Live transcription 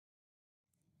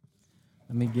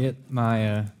Let me get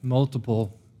my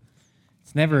multiple.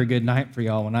 It's never a good night for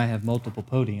y'all when I have multiple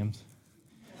podiums.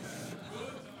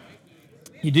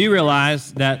 You do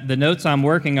realize that the notes I'm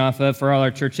working off of for all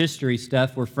our church history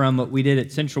stuff were from what we did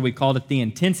at Central. We called it the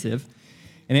Intensive,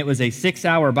 and it was a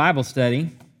 6-hour Bible study.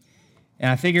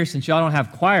 And I figure since y'all don't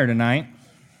have choir tonight,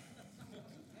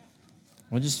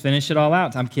 we'll just finish it all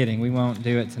out. I'm kidding. We won't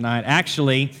do it tonight.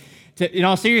 Actually, in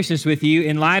all seriousness with you,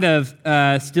 in light of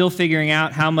still figuring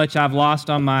out how much I've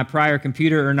lost on my prior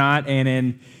computer or not,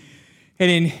 and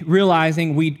in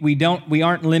realizing we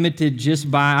aren't limited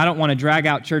just by, I don't want to drag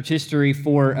out church history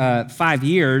for 5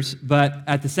 years, but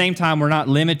at the same time, we're not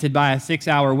limited by a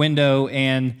 6-hour window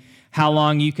and how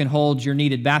long you can hold your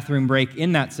needed bathroom break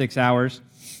in that 6 hours.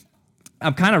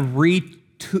 I'm kind of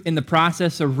in the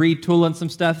process of retooling some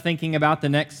stuff, thinking about the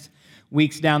next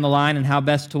weeks down the line and how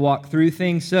best to walk through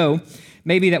things. So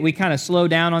maybe that we kind of slow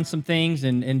down on some things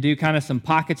and do kind of some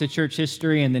pockets of church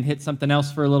history and then hit something else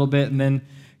for a little bit and then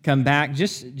come back,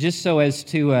 just so as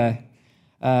to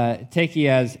take you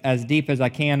as deep as I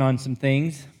can on some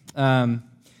things.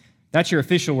 That's your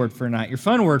official word for tonight. Your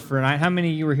fun word for tonight. How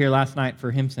many of you were here last night for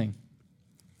hymn sing?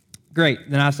 Great.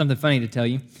 Then I have something funny to tell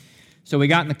you. So we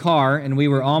got in the car and we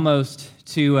were almost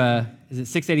to, is it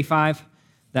 685?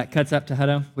 That cuts up to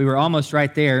Hutto. We were almost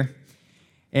right there.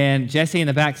 And Jessie in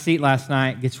the back seat last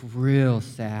night gets real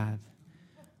sad.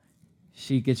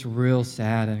 She gets real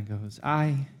sad and goes,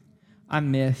 I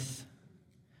miss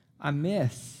my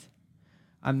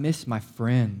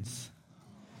friends.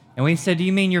 And we said, do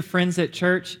you mean your friends at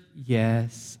church?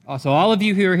 Yes. So all of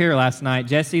you who were here last night,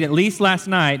 Jessie, at least last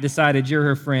night, decided you're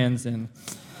her friends. And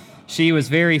she was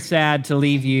very sad to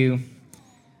leave you,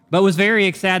 but was very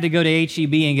excited to go to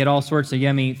H-E-B and get all sorts of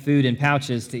yummy food and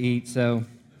pouches to eat. So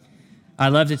I'd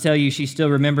love to tell you she still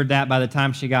remembered that by the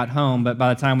time she got home, but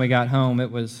by the time we got home,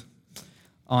 it was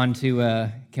on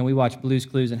to, can we watch Blue's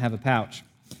Clues and have a pouch?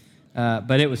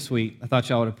 But it was sweet. I thought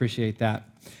y'all would appreciate that.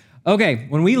 Okay,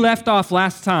 when we left off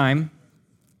last time,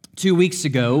 2 weeks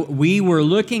ago, we were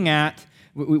looking at,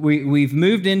 we've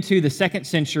moved into the 2nd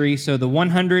century, so the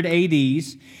 100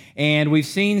 ADs, and we've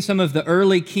seen some of the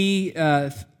early key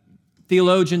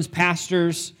theologians,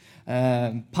 pastors,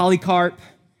 Polycarp,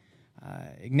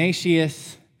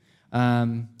 Ignatius.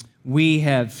 We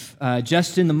have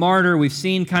Justin the Martyr. We've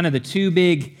seen kind of the two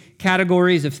big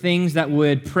categories of things that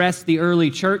would press the early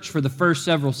church for the first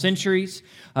several centuries.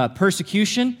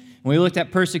 Persecution. When we looked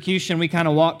at persecution, we kind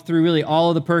of walked through really all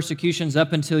of the persecutions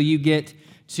up until you get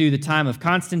to the time of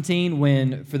Constantine,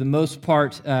 when, for the most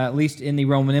part, at least in the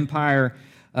Roman Empire,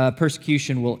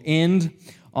 persecution will end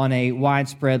on a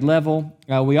widespread level.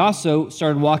 We also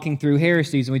started walking through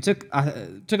heresies, and we took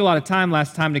a lot of time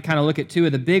last time to kind of look at two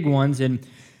of the big ones, and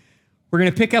we're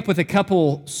going to pick up with a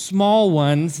couple small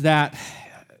ones that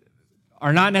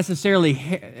are not necessarily,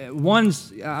 one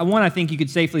I think you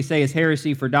could safely say is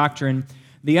heresy for doctrine.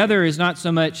 The other is not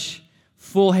so much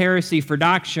full heresy for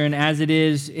doctrine as it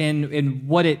is in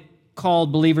what it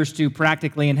called believers to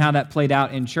practically and how that played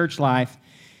out in church life.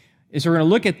 So we're going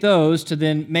to look at those to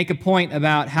then make a point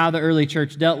about how the early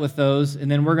church dealt with those,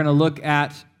 and then we're going to look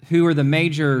at who are the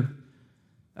major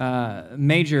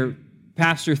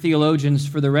pastor theologians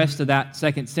for the rest of that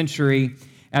 2nd century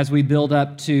as we build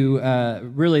up to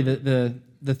really the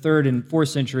 3rd and 4th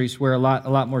centuries, where a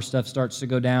lot more stuff starts to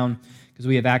go down because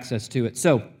we have access to it.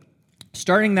 So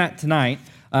starting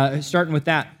with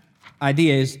that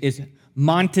idea is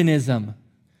Montanism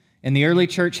and the early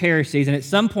church heresies. And at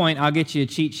some point, I'll get you a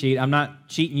cheat sheet. I'm not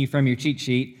cheating you from your cheat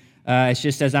sheet. It's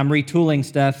just as I'm retooling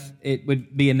stuff, it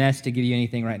would be a mess to give you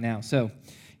anything right now. So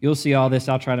you'll see all this.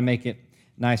 I'll try to make it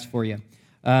nice for you.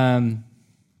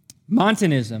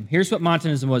 Montanism. Here's what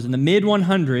Montanism was. In the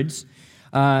mid-100s,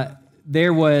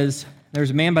 there was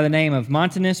a man by the name of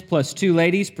Montanus plus 2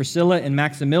 ladies, Priscilla and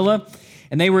Maximilla,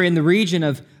 and they were in the region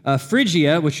of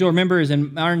Phrygia, which you'll remember is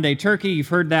in modern-day Turkey. You've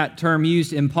heard that term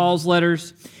used in Paul's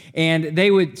letters. And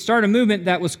they would start a movement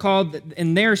that was called,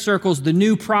 in their circles, the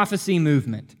New Prophecy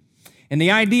Movement. And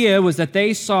the idea was that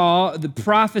they saw the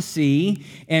prophecy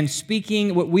and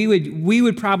speaking, what we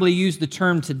would probably use the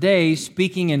term today,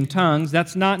 speaking in tongues.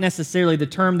 That's not necessarily the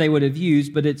term they would have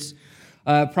used, but it's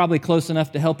probably close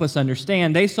enough to help us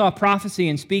understand. They saw prophecy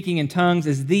and speaking in tongues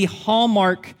as the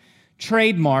hallmark,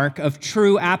 trademark of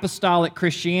true apostolic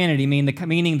Christianity,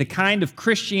 meaning the kind of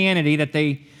Christianity that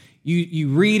you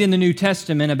read in the New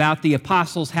Testament about the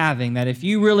apostles having, that if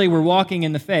you really were walking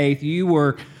in the faith, you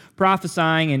were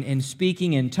prophesying and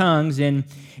speaking in tongues. And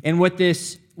what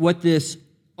this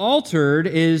altered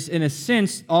is, in a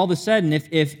sense, all of a sudden,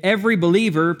 if every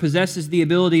believer possesses the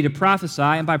ability to prophesy,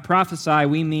 and by prophesy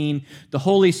we mean the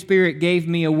Holy Spirit gave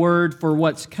me a word for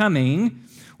what's coming,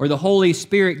 or the Holy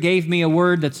Spirit gave me a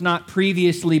word that's not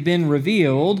previously been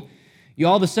revealed,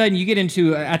 all of a sudden you get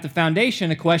into, at the foundation,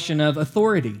 a question of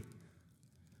authority.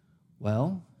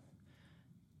 Well,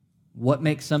 what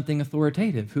makes something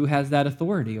authoritative? Who has that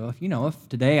authority? Well, if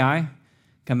today I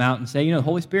come out and say, the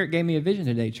Holy Spirit gave me a vision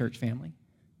today, church family.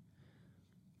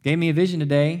 Gave me a vision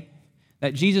today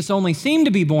that Jesus only seemed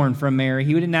to be born from Mary.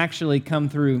 He didn't actually come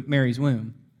through Mary's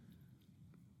womb.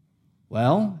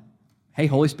 Well, hey,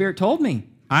 Holy Spirit told me.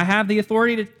 I have the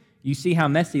authority to... You see how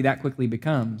messy that quickly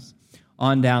becomes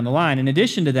on down the line. In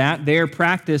addition to that, their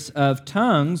practice of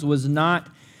tongues was not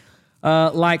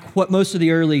like what most of the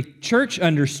early church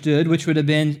understood, which would have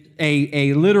been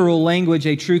a literal language,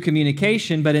 a true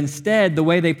communication, but instead the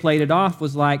way they played it off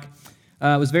was like,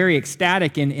 was very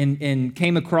ecstatic and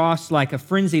came across like a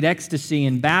frenzied ecstasy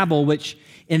in Babel, which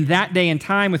in that day and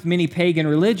time with many pagan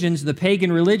religions, the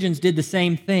pagan religions did the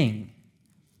same thing.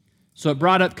 So it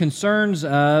brought up concerns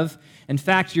of, in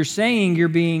fact, you're saying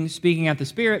you're speaking out the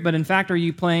Spirit, but in fact, are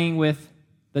you playing with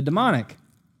the demonic?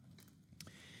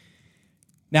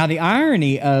 Now, the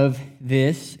irony of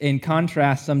this, in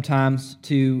contrast sometimes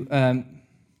to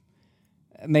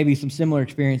maybe some similar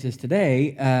experiences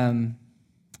today,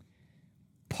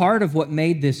 part of what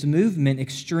made this movement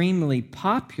extremely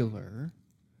popular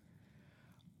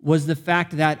was the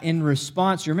fact that in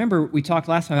response, you remember we talked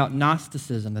last time about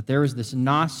Gnosticism, that there was this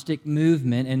Gnostic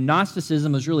movement, and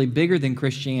Gnosticism was really bigger than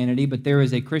Christianity, but there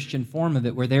is a Christian form of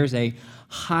it where there's a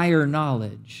higher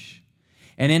knowledge.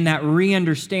 And in that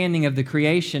re-understanding of the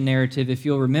creation narrative, if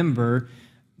you'll remember,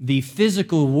 the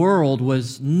physical world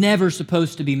was never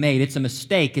supposed to be made. It's a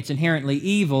mistake. It's inherently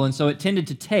evil, and so it tended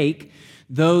to take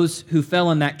those who fell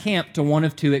in that camp to one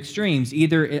of two extremes.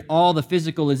 Either all the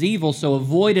physical is evil, so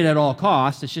avoid it at all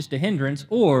costs, it's just a hindrance,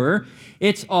 or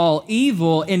it's all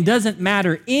evil and doesn't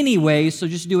matter anyway, so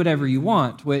just do whatever you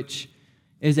want, which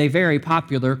is a very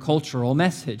popular cultural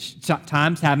message.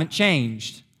 Times haven't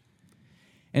changed.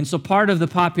 And so part of the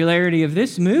popularity of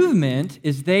this movement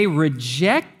is they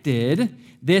rejected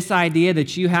this idea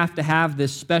that you have to have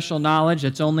this special knowledge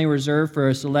that's only reserved for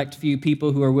a select few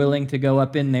people who are willing to go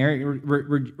up in there. It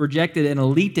rejected an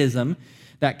elitism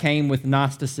that came with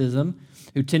Gnosticism,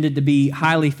 who tended to be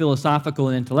highly philosophical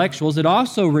and intellectuals. It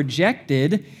also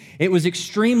rejected, it was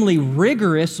extremely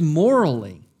rigorous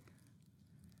morally.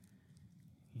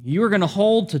 You were going to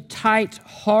hold to tight,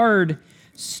 hard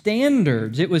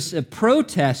standards. It was a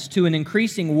protest to an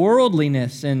increasing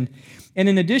worldliness, and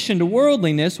in addition to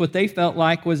worldliness, what they felt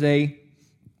like was a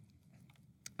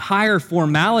higher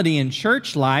formality in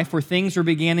church life where things were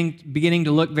beginning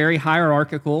to look very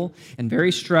hierarchical and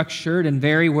very structured and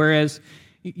whereas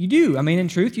you do, in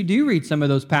truth, you do read some of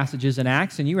those passages in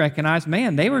Acts and you recognize,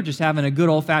 man, they were just having a good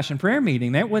old-fashioned prayer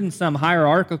meeting. That wasn't some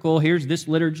hierarchical, here's this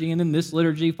liturgy and then this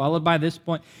liturgy followed by this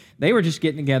point. They were just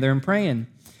getting together and praying.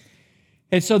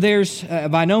 And so there's,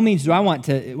 by no means do I want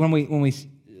to, when we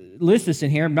list this in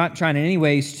here, I'm not trying in any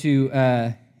ways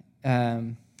to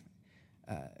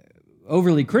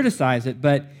overly criticize it,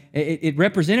 but it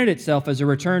represented itself as a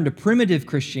return to primitive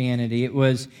Christianity.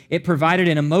 It provided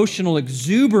an emotional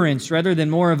exuberance rather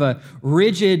than more of a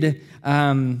rigid,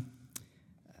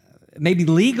 maybe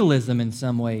legalism in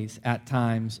some ways at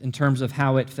times in terms of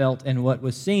how it felt and what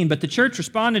was seen. But the church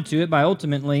responded to it by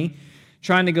ultimately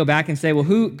trying to go back and say, well,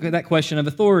 that question of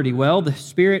authority? Well,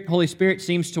 the Holy Spirit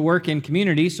seems to work in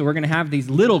communities, so we're going to have these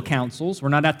little councils. We're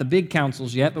not at the big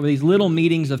councils yet, but these little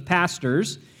meetings of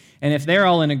pastors. And if they're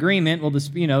all in agreement, well,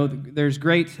 there's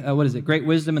great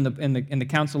wisdom in the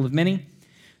council of many.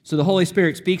 So the Holy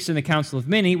Spirit speaks in the council of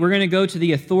many. We're going to go to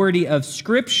the authority of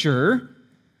Scripture.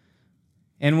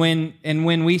 And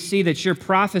when we see that your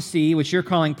prophecy, which you're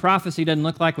calling prophecy, doesn't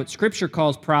look like what Scripture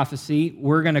calls prophecy,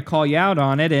 we're going to call you out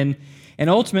on it. And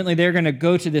ultimately, they're going to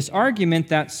go to this argument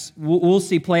that we'll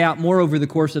see play out more over the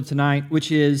course of tonight,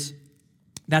 which is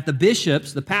that the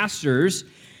bishops, the pastors,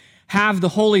 have the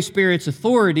Holy Spirit's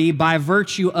authority by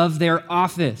virtue of their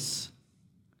office.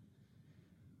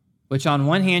 Which on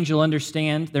one hand, you'll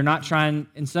understand they're not trying,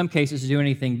 in some cases, to do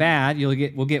anything bad.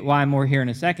 We'll get why more here in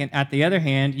a second. At the other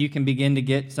hand, you can begin to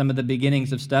get some of the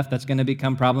beginnings of stuff that's going to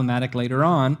become problematic later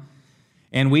on.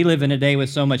 And we live in a day with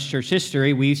so much church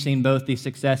history, we've seen both the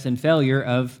success and failure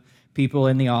of people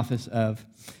in the office of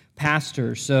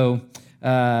pastor. So,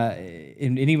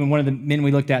 and even one of the men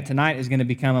we looked at tonight is going to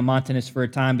become a Montanist for a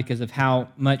time because of how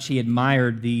much he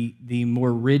admired the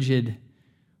more rigid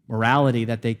morality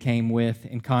that they came with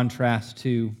in contrast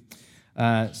to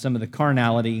some of the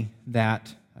carnality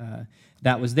that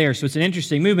that was there. So it's an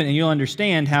interesting movement, and you'll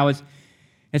understand how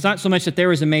it's not so much that there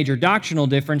was a major doctrinal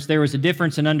difference, there was a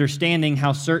difference in understanding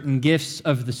how certain gifts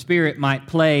of the Spirit might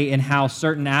play and how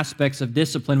certain aspects of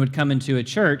discipline would come into a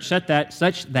church, such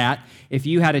that if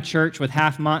you had a church with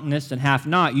half Montanists and half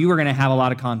not, you were going to have a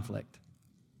lot of conflict.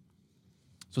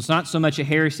 So it's not so much a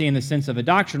heresy in the sense of a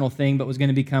doctrinal thing, but was going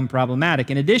to become problematic.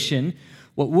 In addition,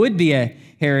 what would be a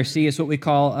heresy is what we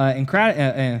call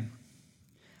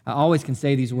I always can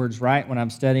say these words right when I'm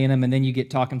studying them, and then you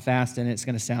get talking fast and it's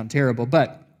going to sound terrible.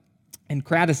 But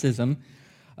syncretism,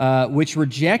 which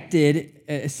rejected,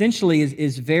 essentially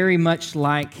is very much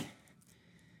like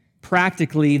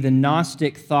practically the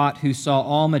Gnostic thought who saw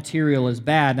all material as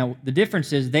bad. Now, the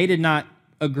difference is they did not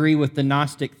agree with the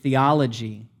Gnostic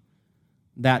theology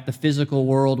that the physical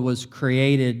world was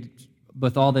created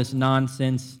with all this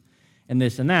nonsense and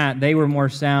this and that. They were more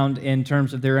sound in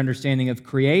terms of their understanding of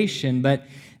creation, but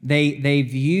they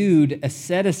viewed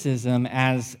asceticism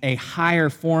as a higher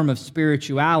form of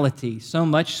spirituality, so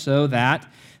much so that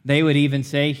they would even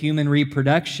say human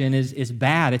reproduction is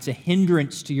bad. It's a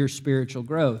hindrance to your spiritual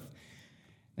growth.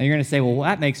 Now you're going to say, well,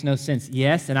 that makes no sense.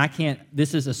 Yes, and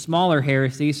this is a smaller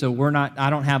heresy, so I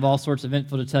don't have all sorts of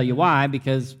info to tell you why,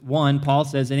 because one, Paul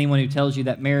says anyone who tells you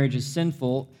that marriage is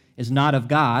sinful is not of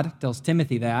God, tells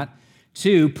Timothy that.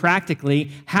 Two,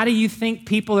 practically, how do you think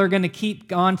people are going to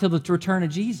keep on till the return of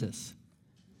Jesus?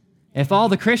 If all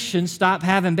the Christians stop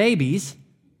having babies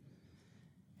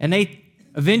and they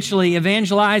eventually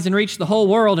evangelize and reach the whole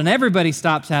world and everybody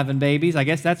stops having babies, I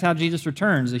guess that's how Jesus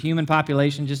returns. The human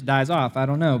population just dies off. I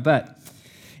don't know. But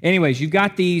anyways, you've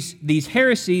got these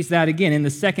heresies that, again, in the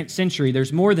 2nd century,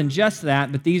 there's more than just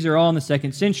that, but these are all in the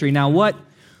 2nd century. Now, what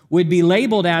would be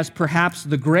labeled as perhaps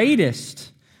the greatest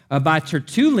by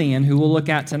Tertullian, who we'll look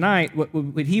at tonight,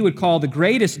 what he would call the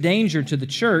greatest danger to the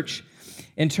church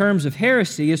in terms of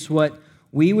heresy is what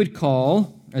we would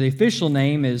call, or the official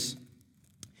name is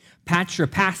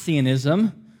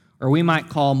Patripassianism, or we might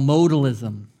call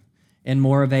modalism, in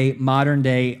more of a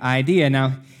modern-day idea.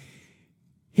 Now,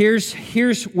 here's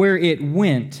where it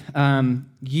went.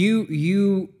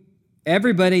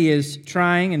 Everybody is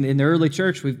trying, and in the early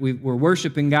church, we're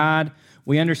worshiping God.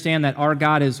 We understand that our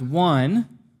God is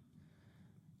one,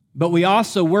 but we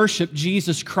also worship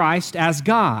Jesus Christ as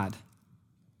God.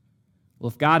 Well,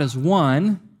 if God is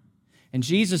one, and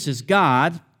Jesus is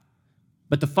God,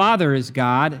 but the Father is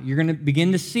God, you're going to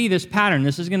begin to see this pattern.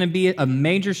 This is going to be a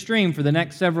major stream for the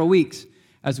next several weeks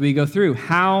as we go through.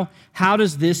 How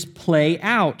does this play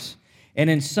out? And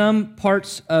in some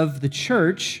parts of the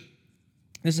church,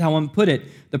 this is how I'm put it,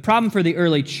 the problem for the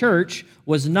early church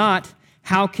was not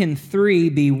how can three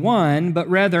be one, but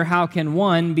rather how can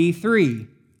one be three?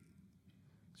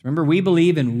 Remember, we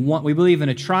believe in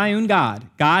a triune God.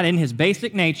 God in his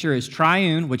basic nature is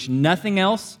triune, which nothing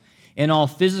else in all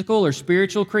physical or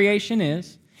spiritual creation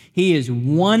is. He is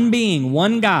one being,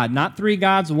 one God, not three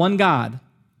gods, one God,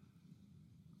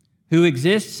 who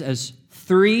exists as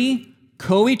three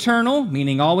co-eternal,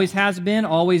 meaning always has been,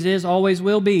 always is, always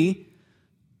will be,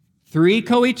 three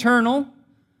co-eternal,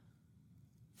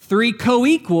 three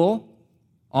co-equal,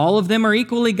 all of them are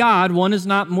equally God, one is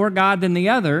not more God than the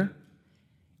other,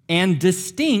 and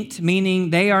distinct, meaning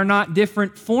they are not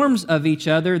different forms of each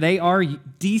other. They are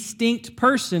distinct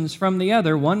persons from the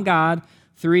other. One God,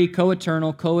 three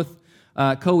co-eternal,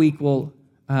 co-equal,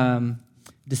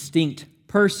 distinct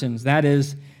persons. That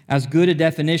is as good a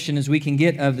definition as we can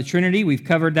get of the Trinity. We've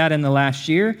covered that in the last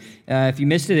year. If you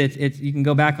missed it, you can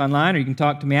go back online or you can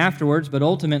talk to me afterwards. But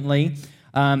ultimately,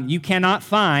 you cannot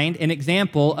find an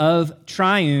example of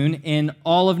triune in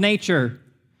all of nature,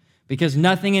 because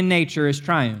nothing in nature is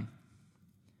triune.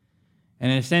 And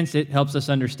in a sense, it helps us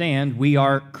understand we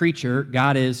are creature,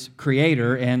 God is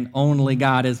creator, and only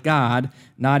God is God.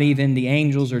 Not even the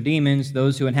angels or demons,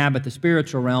 those who inhabit the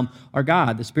spiritual realm, are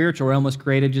God. The spiritual realm was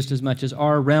created just as much as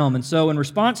our realm. And so in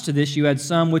response to this, you had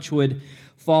some which would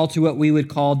fall to what we would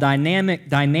call dynamic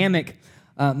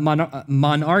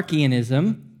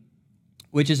monarchianism,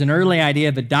 which is an early idea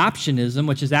of adoptionism,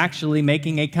 which is actually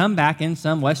making a comeback in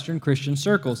some Western Christian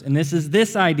circles. And this is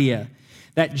this idea,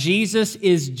 that Jesus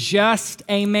is just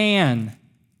a man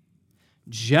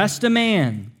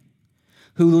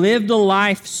who lived a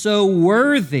life so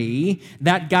worthy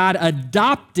that God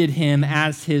adopted him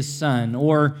as his son.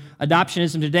 Or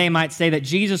adoptionism today might say that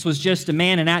Jesus was just a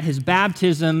man, and at his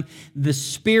baptism, the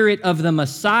spirit of the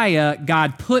Messiah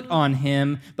God put on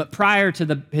him, but prior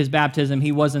to his baptism,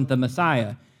 he wasn't the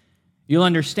Messiah. You'll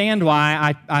understand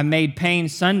why I made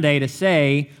pains Sunday to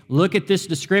say, look at this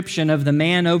description of the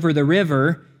man over the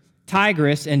river,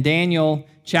 Tigris, in Daniel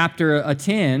chapter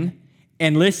 10,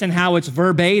 and listen how it's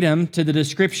verbatim to the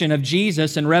description of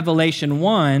Jesus in Revelation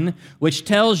 1, which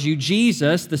tells you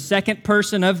Jesus, the second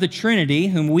person of the Trinity,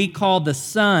 whom we call the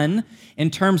Son in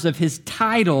terms of his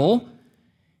title,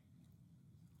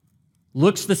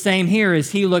 looks the same here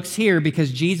as he looks here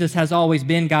because Jesus has always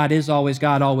been God, is always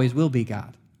God, always will be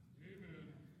God.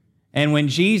 And when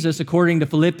Jesus, according to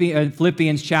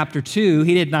Philippians chapter 2,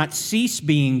 he did not cease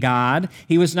being God.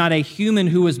 He was not a human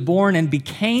who was born and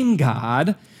became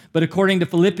God. But according to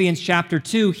Philippians chapter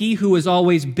 2, he who has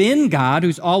always been God,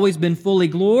 who's always been fully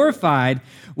glorified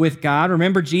with God.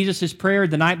 Remember Jesus' prayer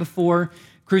the night before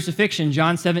crucifixion,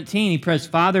 John 17. He prays,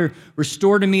 Father,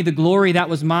 restore to me the glory that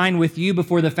was mine with you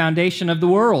before the foundation of the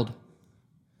world.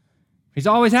 He's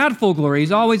always had full glory.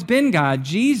 He's always been God.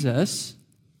 Jesus,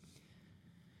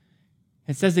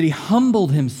 it says that he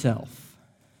humbled himself.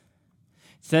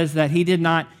 It says that he did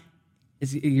not,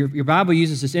 your Bible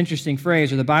uses this interesting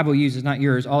phrase, or the Bible uses, not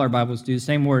yours, all our Bibles do the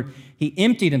same word. He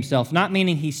emptied himself, not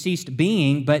meaning he ceased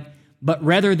being, but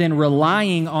rather than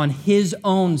relying on his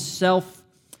own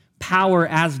self-power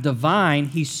as divine,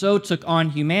 he so took on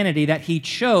humanity that he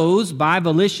chose, by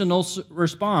volitional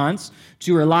response,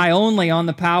 to rely only on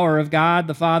the power of God,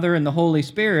 the Father, and the Holy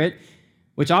Spirit,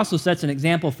 which also sets an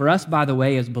example for us, by the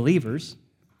way, as believers.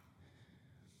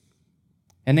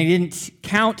 And they didn't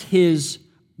count his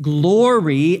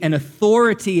glory and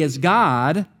authority as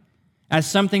God as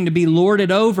something to be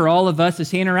lorded over all of us as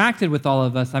he interacted with all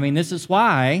of us. I mean, this is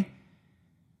why,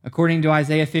 according to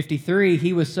Isaiah 53,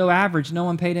 he was so average, no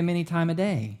one paid him any time of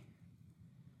day.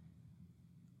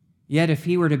 Yet if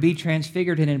he were to be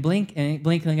transfigured in a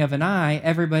blinking of an eye,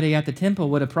 everybody at the temple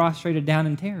would have prostrated down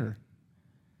in terror,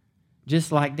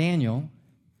 just like Daniel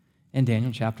in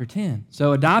Daniel chapter 10.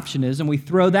 So adoptionism, we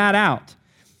throw that out.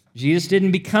 Jesus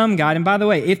didn't become God. And by the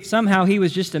way, if somehow he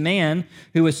was just a man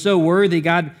who was so worthy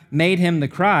God made him the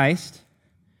Christ,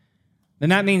 then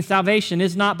that means salvation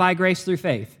is not by grace through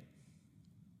faith.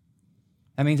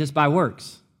 That means it's by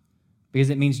works, because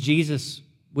it means Jesus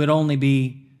would only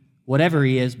be whatever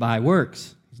he is by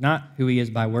works. He's not who he is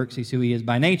by works, he's who he is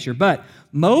by nature. But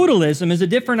modalism is a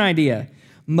different idea.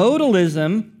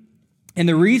 Modalism, and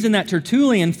the reason that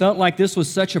Tertullian felt like this was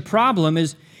such a problem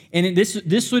is, and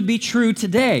this would be true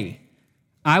today.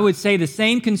 I would say the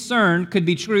same concern could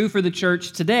be true for the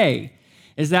church today,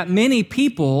 is that many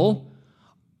people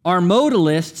are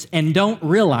modalists and don't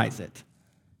realize it.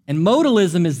 And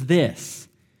modalism is this: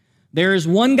 there is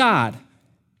one God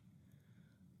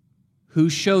who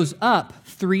shows up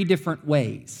three different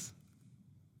ways.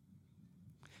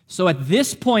 So at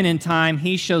this point in time,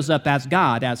 he shows up as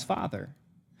God, as Father.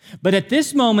 But at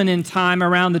this moment in time,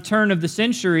 around the turn of the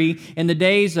century, in the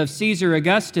days of Caesar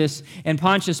Augustus and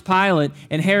Pontius Pilate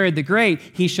and Herod the Great,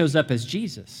 he shows up as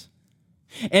Jesus.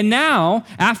 And now,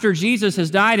 after Jesus has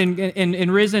died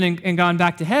and risen and gone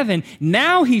back to heaven,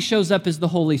 now he shows up as the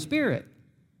Holy Spirit.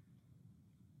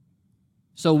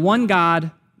 So one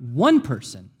God, one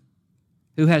person,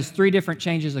 who has three different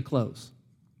changes of clothes.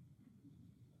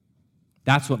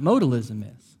 That's what modalism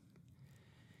is.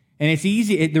 And it's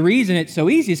easy. The reason it's so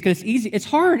easy is because it's easy. It's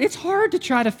hard. It's hard to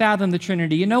try to fathom the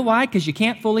Trinity. You know why? Because you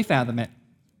can't fully fathom it.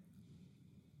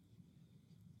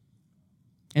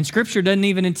 And Scripture doesn't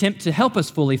even attempt to help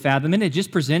us fully fathom it. It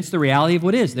just presents the reality of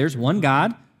what is. There's one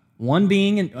God, one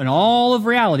being in all of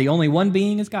reality. Only one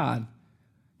being is God.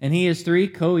 And he is three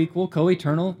co-equal,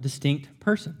 co-eternal, distinct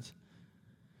persons.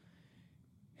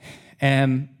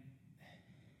 And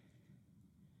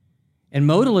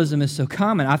modalism is so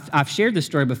common. I've shared this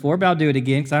story before, but I'll do it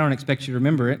again because I don't expect you to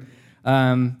remember it.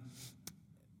 And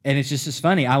it's just as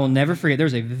funny. I will never forget.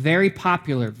 There's a very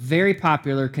popular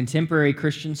contemporary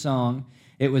Christian song.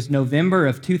 It was November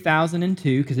of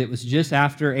 2002 because it was just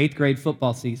after 8th grade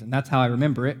football season. That's how I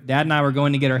remember it. Dad and I were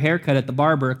going to get our hair cut at the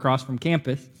barber across from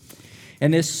campus.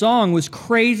 And this song was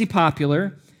crazy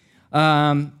popular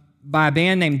by a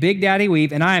band named Big Daddy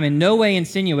Weave. And I am in no way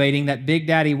insinuating that Big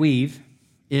Daddy Weave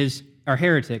are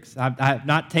heretics. I've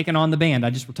not taken on the band.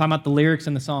 We're talking about the lyrics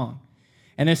in the song.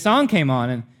 And this song came on,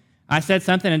 and I said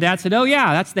something, and Dad said, "Oh,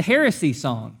 yeah, that's the heresy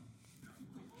song."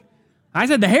 I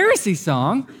said, "The heresy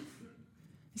song?"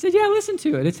 He said, "Yeah, listen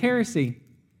to it. It's heresy."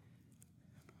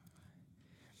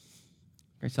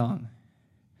 Great song.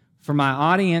 For my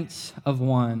audience of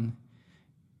one,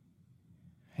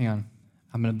 hang on,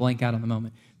 I'm going to blank out on the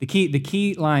moment. The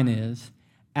key line is,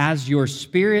 as your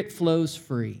spirit flows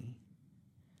free,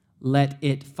 let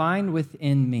it find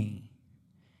within me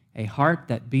a heart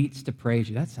that beats to praise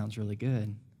you. That sounds really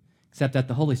good. Except that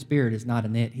the Holy Spirit is not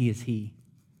an it, he is he.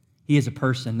 He is a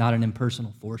person, not an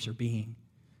impersonal force or being.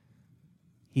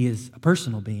 He is a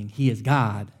personal being. He is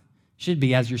God, Should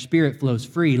be, as your spirit flows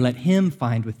free, let him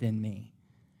find within me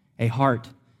a heart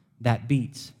that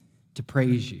beats to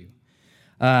praise you.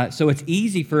 So it's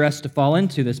easy for us to fall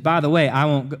into this. By the way,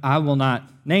 I will not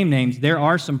name names. There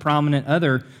are some prominent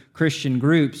other Christian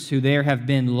groups who there have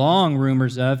been long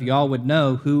rumors of, y'all would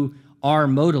know, who are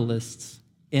modalists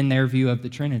in their view of the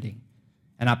Trinity.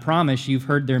 And I promise you've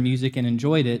heard their music and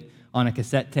enjoyed it on a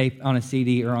cassette tape, on a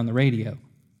CD, or on the radio.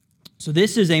 So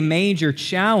this is a major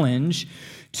challenge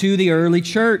to the early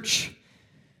church.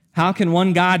 How can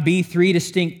one God be three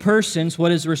distinct persons?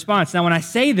 What is the response? Now, when I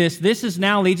say this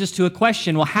now leads us to a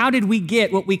question. Well, how did we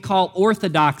get what we call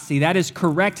orthodoxy? That is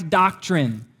correct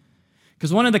doctrine.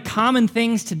 Because one of the common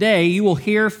things today you will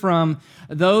hear from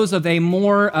those of a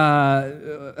more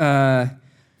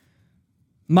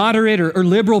moderate or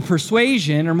liberal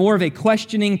persuasion, or more of a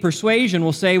questioning persuasion,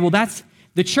 will say, well,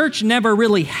 the church never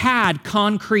really had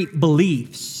concrete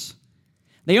beliefs.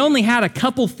 They only had a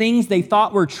couple things they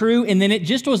thought were true, and then it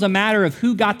just was a matter of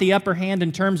who got the upper hand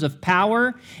in terms of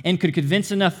power and could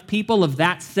convince enough people of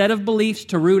that set of beliefs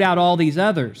to root out all these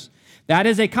others. That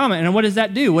is a comment. And what does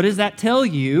that do? What does that tell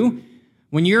you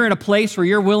when you're in a place where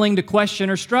you're willing to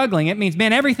question or struggling? It means,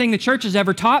 man, everything the church has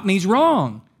ever taught me is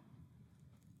wrong.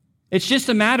 It's just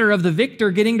a matter of the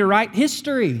victor getting to write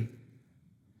history.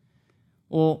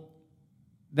 Well,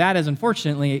 that is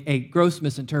unfortunately a gross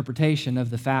misinterpretation of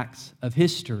the facts of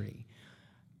history.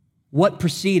 What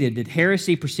preceded? Did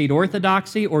heresy precede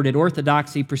orthodoxy, or did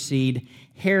orthodoxy precede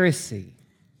heresy?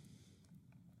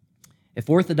 If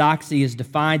orthodoxy is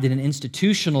defined in an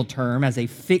institutional term as a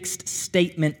fixed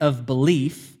statement of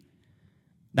belief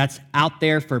that's out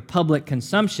there for public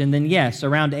consumption, then yes,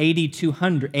 around AD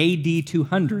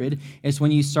 200 is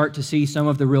when you start to see some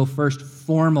of the real first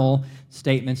formal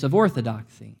statements of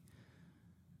orthodoxy.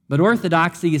 But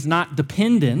orthodoxy is not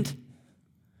dependent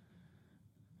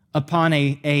upon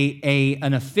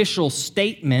an official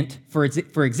statement for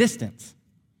existence.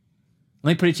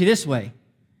 Let me put it to you this way.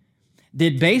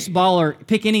 Did baseball, or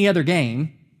pick any other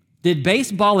game, did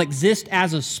baseball exist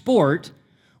as a sport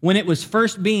when it was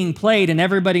first being played and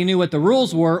everybody knew what the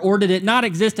rules were, or did it not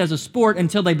exist as a sport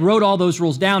until they wrote all those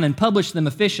rules down and published them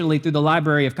officially through the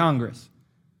Library of Congress?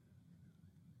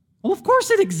 Well, of course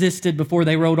it existed before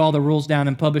they wrote all the rules down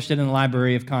and published it in the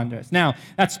Library of Congress. Now,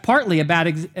 that's partly a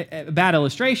bad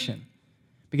illustration,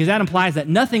 because that implies that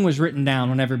nothing was written down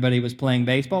when everybody was playing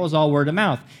baseball. It was all word of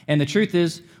mouth. And the truth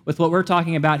is, with what we're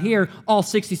talking about here, all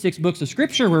 66 books of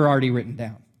Scripture were already written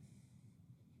down.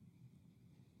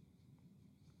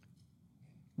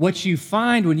 What you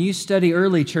find when you study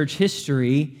early church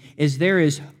history is there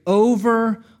is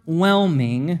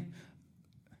overwhelming,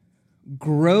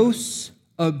 gross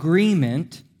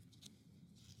agreement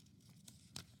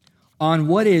on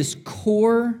what is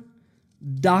core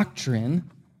doctrine.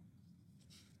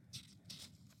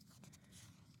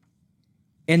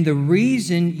 And the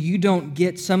reason you don't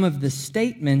get some of the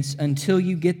statements until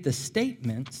you get the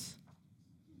statements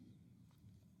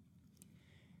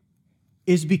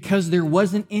is because there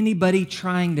wasn't anybody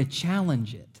trying to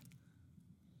challenge it.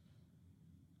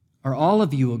 Or all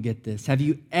of you will get this. Have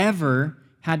you ever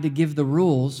had to give the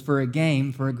rules for a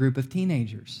game for a group of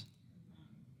teenagers?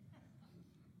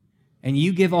 And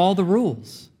you give all the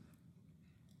rules.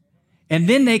 And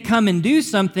then they come and do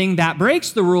something that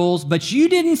breaks the rules, but you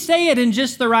didn't say it in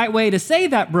just the right way to say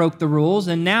that broke the rules,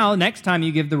 and now next time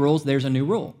you give the rules, there's a new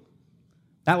rule.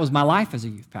 That was my life as a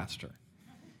youth pastor.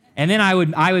 And then I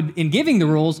would in giving the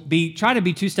rules, try to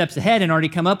be 2 steps ahead and already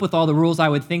come up with all the rules I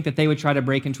would think that they would try to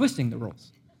break in twisting the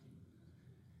rules.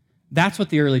 That's what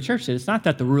the early church did. It's not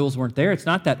that the rules weren't there. It's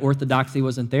not that orthodoxy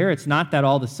wasn't there. It's not that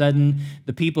all of a sudden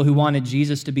the people who wanted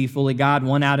Jesus to be fully God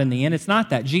won out in the end. It's not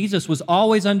that. Jesus was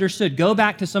always understood. Go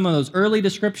back to some of those early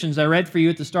descriptions I read for you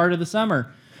at the start of the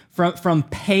summer from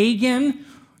pagan,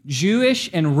 Jewish,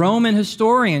 and Roman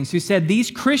historians who said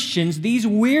these Christians, these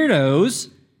weirdos,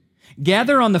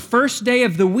 gather on the first day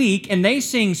of the week and they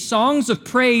sing songs of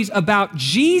praise about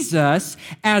Jesus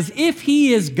as if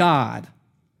he is God.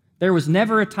 There was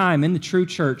never a time in the true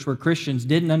church where Christians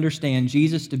didn't understand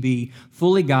Jesus to be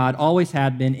fully God, always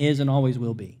had been, is, and always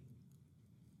will be.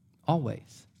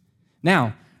 Always.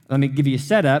 Now, let me give you a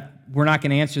setup. We're not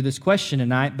going to answer this question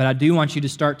tonight, but I do want you to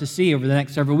start to see over the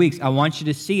next several weeks, I want you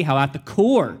to see how at the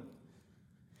core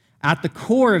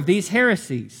of these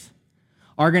heresies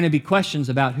are going to be questions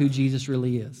about who Jesus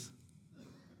really is.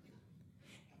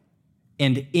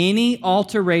 And any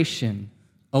alteration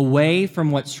away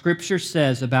from what Scripture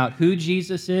says about who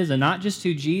Jesus is, and not just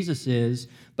who Jesus is,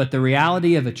 but the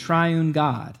reality of a triune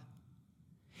God,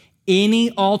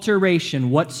 any alteration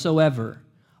whatsoever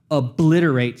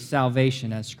obliterates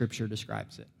salvation as Scripture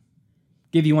describes it.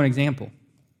 Give you one example.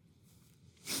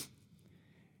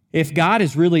 If God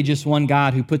is really just one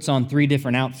God who puts on 3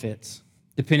 different outfits,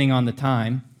 depending on the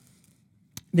time,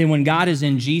 then when God is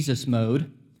in Jesus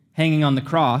mode, hanging on the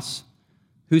cross,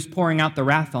 who's pouring out the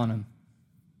wrath on him?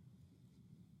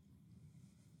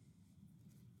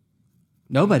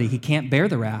 Nobody. He can't bear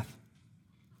the wrath.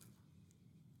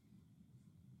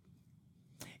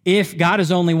 If God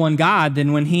is only one God,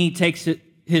 then when he takes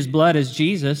his blood as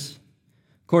Jesus,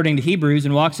 according to Hebrews,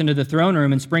 and walks into the throne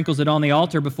room and sprinkles it on the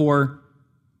altar before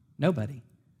nobody.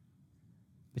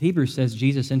 But Hebrews says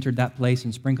Jesus entered that place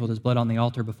and sprinkled his blood on the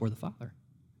altar before the Father.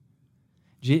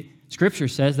 Scripture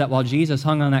says that while Jesus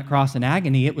hung on that cross in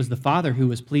agony, it was the Father who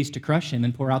was pleased to crush him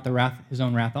and pour out his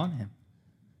own wrath on him.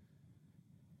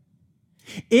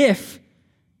 If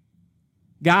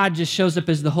God just shows up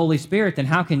as the Holy Spirit, then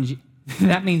how can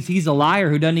that means he's a liar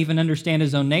who doesn't even understand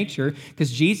his own nature,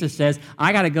 because Jesus says,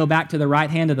 I got to go back to the right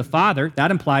hand of the Father.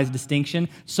 That implies distinction,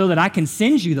 so that I can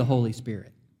send you the Holy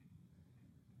Spirit.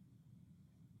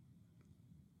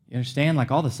 You understand?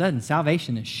 Like all of a sudden,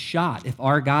 salvation is shot if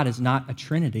our God is not a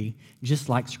Trinity, just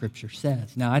like Scripture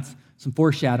says. Now, that's some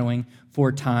foreshadowing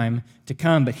for time to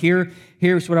come. But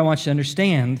here's what I want you to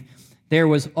understand. There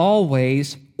was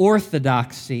always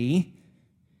orthodoxy,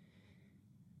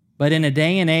 but in a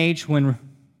day and age when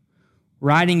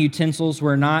writing utensils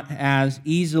were not as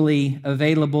easily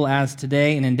available as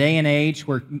today, and in a day and age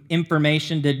where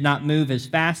information did not move as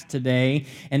fast today,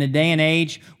 in a day and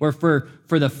age where for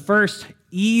the first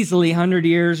easily 100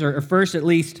 years, or first at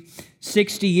least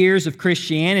 60 years of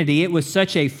Christianity, it was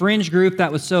such a fringe group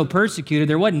that was so persecuted,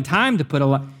 there wasn't time to put a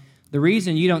lot. The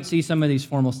reason you don't see some of these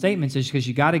formal statements is because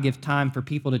you got to give time for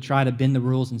people to try to bend the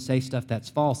rules and say stuff that's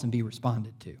false and be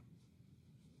responded to.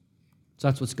 So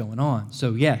that's what's going on.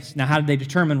 So yes, now how did they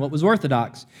determine what was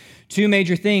orthodox? 2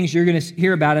 major things you're going to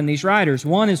hear about in these writers.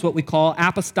 One is what we call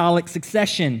apostolic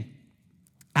succession.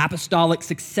 Apostolic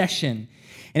succession.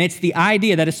 And it's the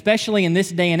idea that especially in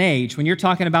this day and age, when you're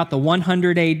talking about the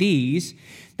 100 ADs,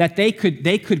 that they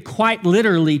could quite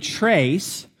literally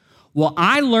trace, well,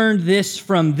 I learned this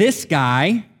from this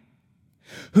guy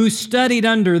who studied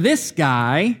under this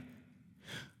guy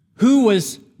who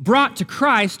was brought to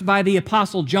Christ by the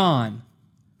Apostle John,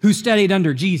 who studied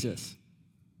under Jesus.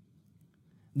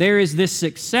 There is this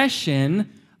succession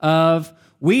of,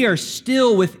 we are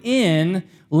still within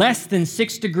less than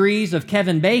 6 degrees of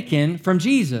Kevin Bacon from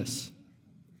Jesus.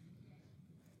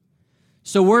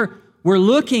 So we're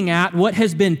looking at what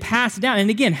has been passed down. And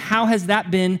again, how has that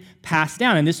been passed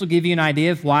down? And this will give you an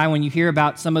idea of why when you hear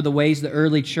about some of the ways the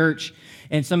early church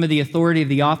and some of the authority of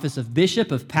the office of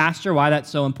bishop, of pastor, why that's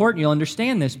so important, you'll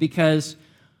understand this. Because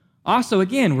also,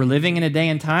 again, we're living in a day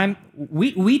and time,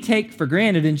 we take for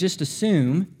granted and just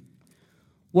assume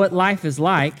what life is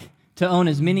like to own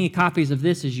as many copies of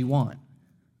this as you want.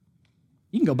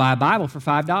 You can go buy a Bible for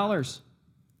 $5.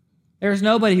 There's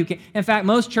nobody who can. In fact,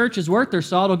 most churches worth their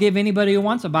salt will give anybody who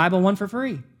wants a Bible one for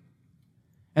free.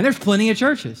 And there's plenty of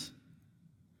churches.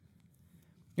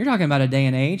 You're talking about a day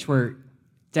and age where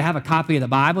to have a copy of the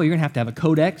Bible, you're going to have a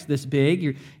codex this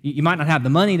big. You might not have the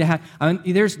money to have.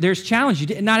 There's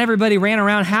challenge. Not everybody ran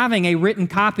around having a written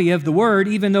copy of the Word,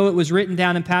 even though it was written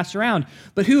down and passed around.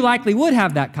 But who likely would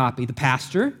have that copy? The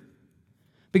pastor.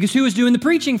 Because who was doing the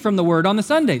preaching from the Word on the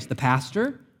Sundays? The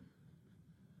pastor.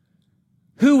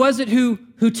 Who was it who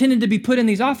tended to be put in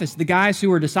these offices? The guys who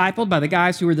were discipled by the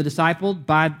guys who were discipled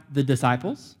by the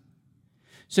disciples.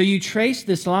 So you trace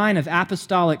this line of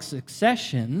apostolic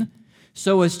succession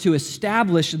so as to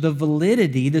establish the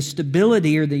validity, the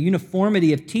stability, or the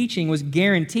uniformity of teaching was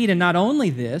guaranteed. And not only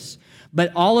this,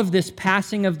 but all of this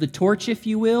passing of the torch, if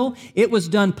you will, it was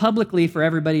done publicly for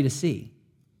everybody to see.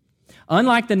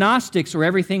 Unlike the Gnostics where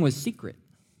everything was secret.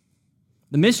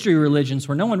 The mystery religions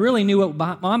where no one really knew what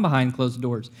went on behind closed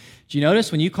doors. Did you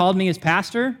notice when you called me as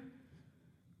pastor?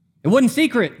 It wasn't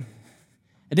secret.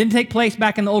 It didn't take place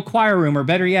back in the old choir room, or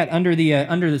better yet, under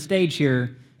the stage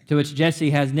here, to which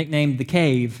Jesse has nicknamed the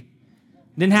cave.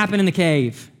 It didn't happen in the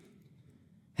cave.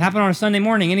 It happened on a Sunday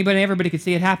morning. Everybody could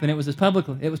see it happen. It was public.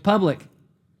 It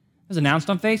was announced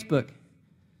on Facebook.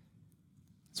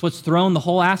 It's what's thrown the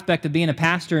whole aspect of being a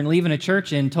pastor and leaving a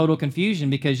church in total confusion,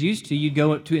 because used to you'd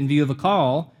go to in view of a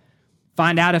call,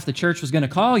 find out if the church was going to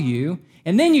call you,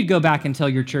 and then you'd go back and tell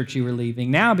your church you were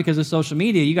leaving. Now, because of social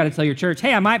media, you got to tell your church,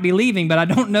 hey, I might be leaving, but I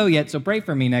don't know yet, so pray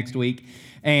for me next week.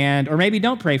 Or maybe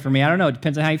don't pray for me. I don't know. It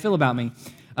depends on how you feel about me.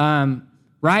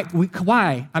 Right?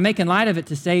 Why? I'm making light of it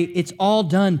to say it's all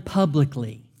done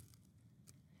publicly.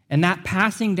 And that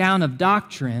passing down of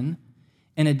doctrine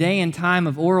in a day and time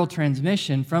of oral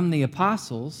transmission from the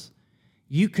apostles,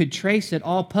 you could trace it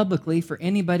all publicly for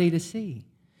anybody to see.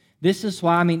 This is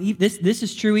why, this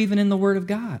is true even in the Word of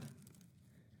God.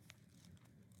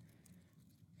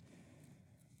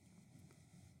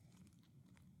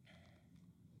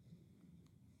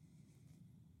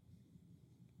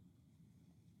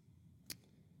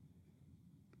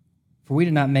 For we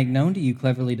did not make known to you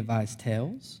cleverly devised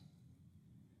tales.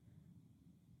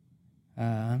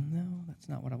 No, that's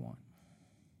not what I want.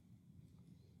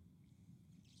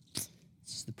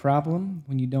 It's the problem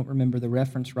when you don't remember the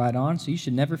reference right on, so you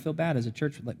should never feel bad as a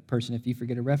church person if you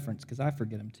forget a reference, because I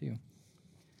forget them too.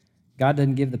 God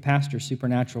doesn't give the pastor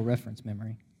supernatural reference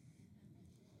memory.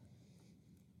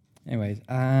 Anyways,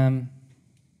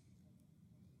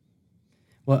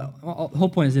 well, the whole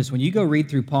point is this. When you go read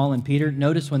through Paul and Peter,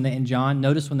 notice when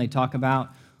they talk about,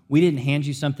 we didn't hand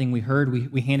you something we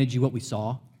heard, we handed you what we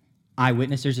saw.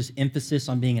 Eyewitness. There's this emphasis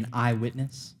on being an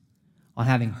eyewitness, on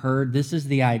having heard. This is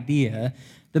the idea,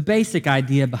 the basic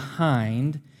idea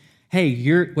behind,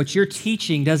 hey, what you're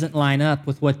teaching doesn't line up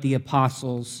with what the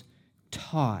apostles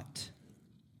taught.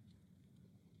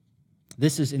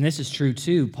 This is true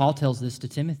too. Paul tells this to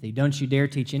Timothy. Don't you dare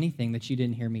teach anything that you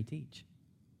didn't hear me teach.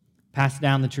 Pass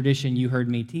down the tradition you heard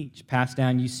me teach. Pass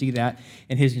down, you see that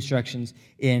in his instructions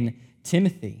in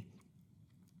Timothy.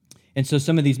 And so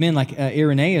some of these men, like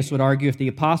Irenaeus, would argue if the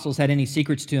apostles had any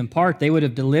secrets to impart, they would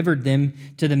have delivered them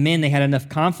to the men they had enough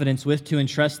confidence with to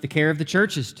entrust the care of the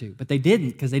churches to. But they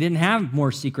didn't, because they didn't have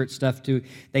more secret stuff to.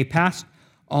 They passed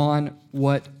on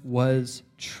what was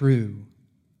true.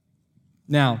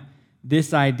 Now,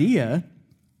 this idea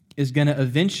is going to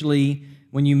eventually,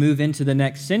 when you move into the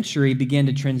next century, begin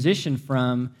to transition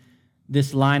from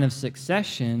this line of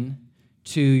succession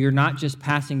to you're not just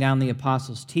passing down the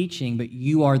apostles' teaching, but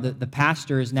you are the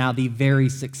pastor is now the very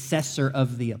successor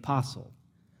of the apostle.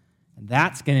 And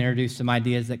that's going to introduce some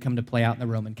ideas that come to play out in the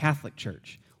Roman Catholic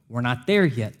Church. We're not there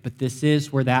yet, but this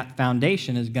is where that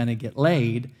foundation is going to get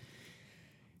laid,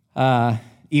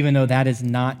 even though that is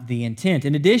not the intent.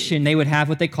 In addition, they would have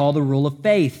what they call the rule of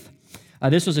faith.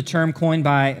 This was a term coined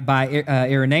by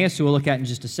Irenaeus, who we'll look at in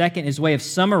just a second, his way of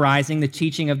summarizing the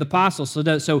teaching of the apostles.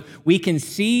 So we can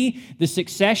see the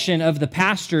succession of the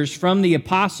pastors from the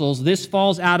apostles. This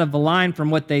falls out of the line from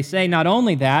what they say. Not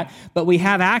only that, but we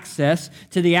have access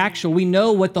to the actual, we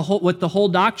know what the whole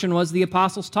doctrine was the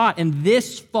apostles taught, and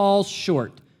this falls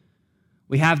short.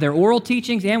 We have their oral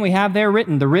teachings and we have the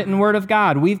written word of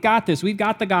God. We've got this. We've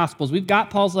got the Gospels. We've got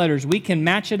Paul's letters. We can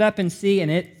match it up and see, and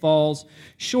it falls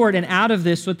short. And out of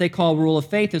this, what they call rule of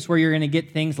faith is where you're going to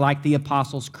get things like the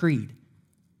Apostles' Creed.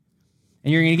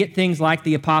 And you're going to get things like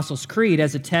the Apostles' Creed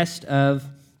as a test of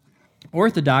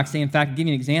orthodoxy. In fact, I'll give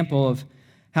you an example of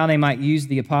how they might use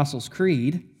the Apostles'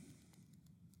 Creed.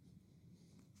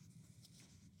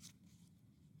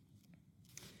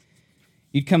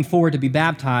 You'd come forward to be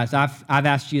baptized. I've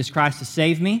asked Jesus Christ to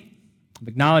save me. I've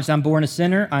acknowledged I'm born a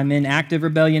sinner. I'm in active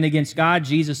rebellion against God.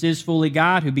 Jesus is fully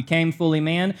God, who became fully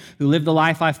man, who lived the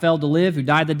life I failed to live, who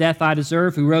died the death I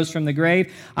deserve, who rose from the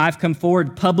grave. I've come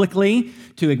forward publicly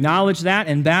to acknowledge that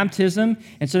in baptism.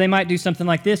 And so they might do something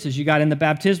like this as you got in the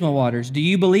baptismal waters. Do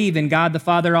you believe in God the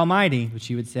Father Almighty? Which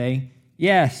you would say,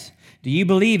 yes. Do you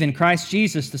believe in Christ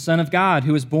Jesus, the Son of God,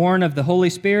 who was born of the Holy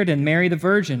Spirit and Mary the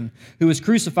Virgin, who was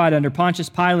crucified under Pontius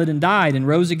Pilate and died and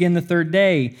rose again the third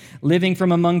day, living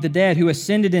from among the dead, who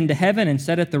ascended into heaven and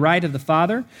sat at the right of the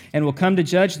Father and will come to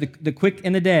judge the quick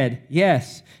and the dead?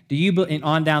 Yes. Do you and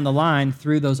on down the line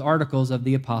through those articles of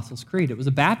the Apostles' Creed? It was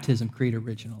a baptism creed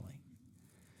originally.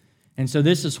 And so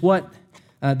this is what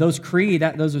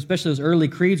especially those early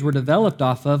creeds were developed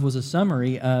off of, was a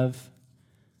summary of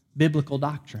biblical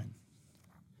doctrine.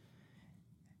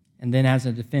 And then as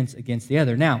a defense against the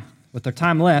other. Now, with our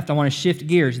time left, I want to shift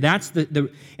gears. That's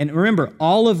and remember,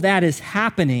 all of that is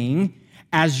happening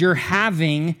as you're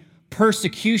having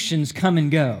persecutions come and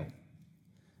go.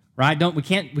 Right? We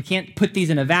can't put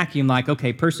these in a vacuum like,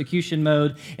 okay, persecution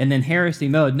mode and then heresy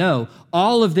mode. No,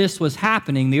 all of this was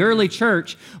happening. The early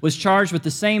church was charged with the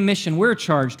same mission we're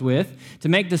charged with, to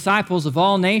make disciples of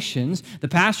all nations. The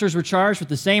pastors were charged with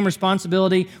the same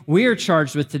responsibility we're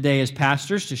charged with today as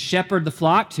pastors, to shepherd the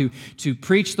flock, to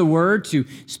preach the word, to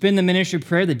spend the ministry of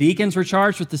prayer. The deacons were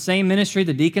charged with the same ministry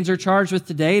the deacons are charged with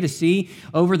today, to see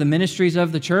over the ministries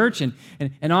of the church, and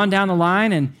on down the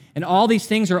line. And all these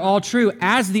things are all true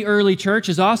as the early church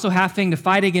is also having to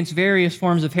fight against various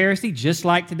forms of heresy, just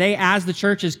like today, as the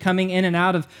church is coming in and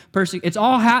out of persecution. It's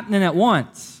all happening at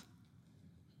once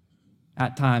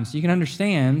at times. So you can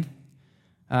understand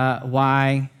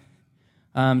why,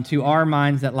 to our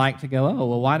minds that like to go, oh,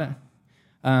 well,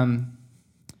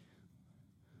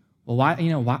 Well, why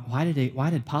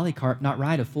did Polycarp not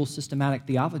write a full systematic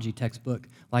theology textbook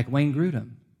like Wayne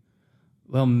Grudem?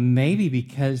 Well, maybe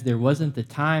because there wasn't the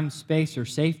time, space, or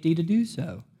safety to do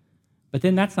so. But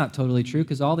then that's not totally true,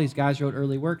 because all these guys wrote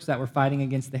early works that were fighting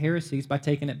against the heresies by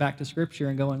taking it back to Scripture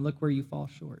and going, look where you fall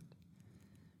short.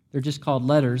 They're just called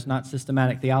letters, not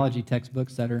systematic theology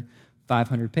textbooks that are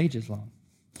 500 pages long.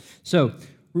 So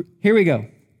here we go.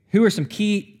 Who are some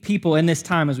key people in this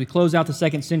time as we close out the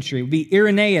 2nd century? It would be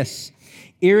Irenaeus.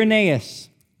 Irenaeus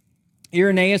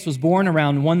was born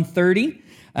around 130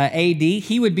 AD.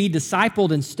 He would be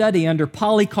discipled and studied under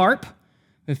Polycarp.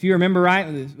 If you remember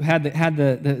right, had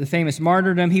the famous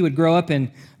martyrdom. He would grow up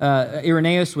in,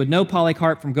 Irenaeus would know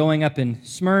Polycarp from going up in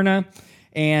Smyrna,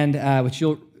 and which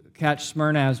you'll catch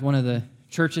Smyrna as one of the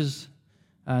churches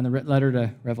in the letter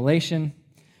to Revelation.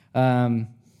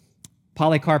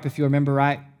 Polycarp, if you remember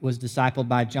right, was discipled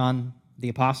by John the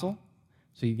Apostle.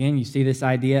 So again, you see this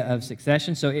idea of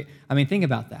succession. So, think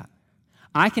about that.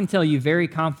 I can tell you very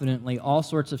confidently all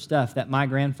sorts of stuff that my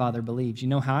grandfather believes. You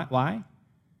know why?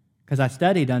 Because I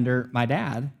studied under my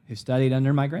dad, who studied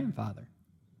under my grandfather.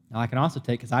 Now, I can also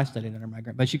take because I studied under my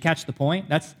grandfather. But you catch the point?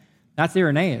 That's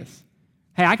Irenaeus.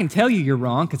 Hey, I can tell you you're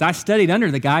wrong because I studied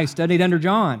under the guy who studied under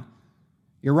John.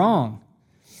 You're wrong.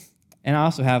 And I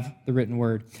also have the written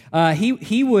word.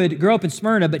 He would grow up in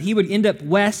Smyrna, but he would end up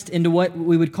west into what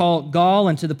we would call Gaul,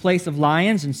 into the place of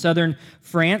Lyons in southern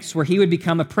France, where he would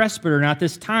become a presbyter. Now, at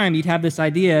this time, you'd have this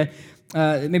idea,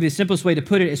 maybe the simplest way to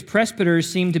put it is presbyters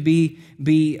seem to be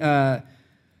the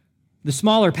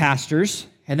smaller pastors,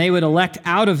 and they would elect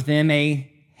out of them a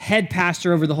head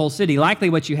pastor over the whole city. Likely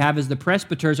what you have is the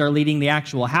presbyters are leading the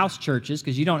actual house churches,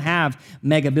 because you don't have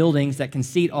mega buildings that can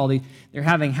seat all these. They're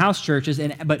having house churches,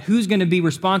 but who's going to be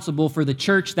responsible for the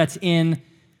church that's in,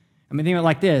 think of it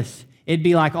like this. It'd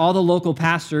be like all the local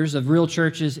pastors of real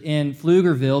churches in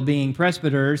Pflugerville being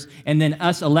presbyters, and then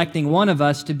us electing one of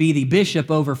us to be the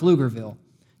bishop over Pflugerville,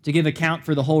 to give account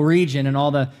for the whole region and all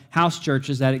the house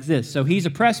churches that exist. So he's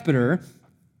a presbyter.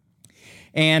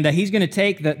 And he's going to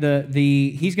take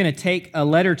he's going to take a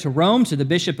letter to Rome, to the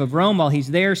bishop of Rome. While he's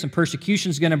there, some persecution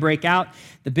is going to break out.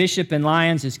 The bishop in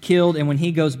Lyons is killed, and when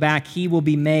he goes back, he will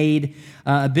be made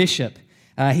a bishop.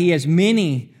 He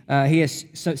has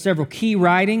several key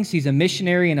writings. He's a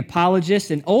missionary and apologist,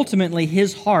 and ultimately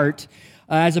his heart,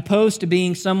 as opposed to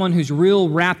being someone who's real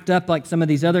wrapped up like some of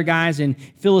these other guys in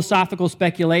philosophical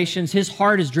speculations, his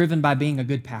heart is driven by being a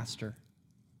good pastor,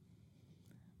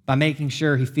 by making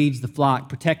sure he feeds the flock,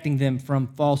 protecting them from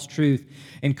false truth,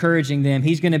 encouraging them.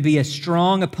 He's going to be a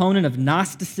strong opponent of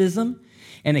Gnosticism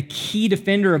and a key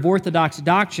defender of Orthodox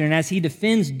doctrine. And as he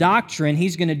defends doctrine,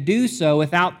 he's going to do so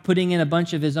without putting in a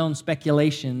bunch of his own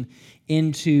speculation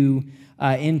into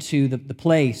the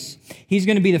place. He's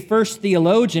going to be the first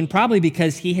theologian, probably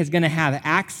because he is going to have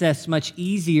access much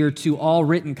easier to all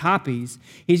written copies.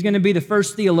 He's going to be the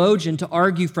first theologian to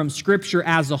argue from Scripture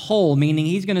as a whole, meaning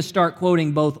he's going to start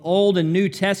quoting both Old and New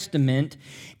Testament,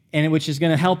 and which is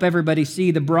going to help everybody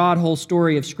see the broad whole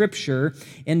story of Scripture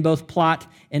in both plot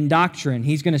and doctrine.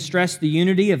 He's going to stress the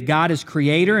unity of God as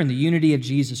Creator and the unity of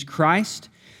Jesus Christ.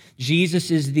 Jesus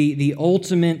is the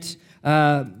ultimate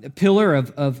pillar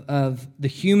of the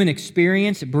human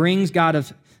experience. It brings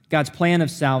God's plan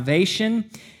of salvation.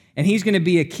 And he's going to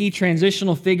be a key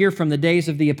transitional figure from the days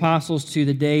of the apostles to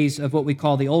the days of what we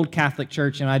call the Old Catholic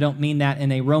Church. And I don't mean that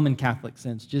in a Roman Catholic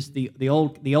sense. Just the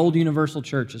old universal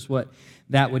church is what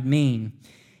that would mean.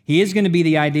 He is going to be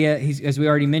the idea, as we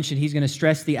already mentioned, he's going to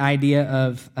stress the idea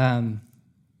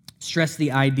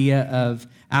of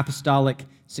apostolic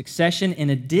succession.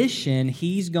 In addition,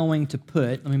 he's going to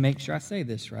put, let me make sure I say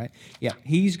this right. Yeah,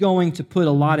 he's going to put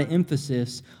a lot of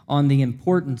emphasis on the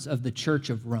importance of the Church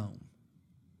of Rome.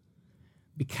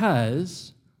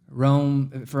 Because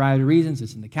Rome, for a variety of reasons,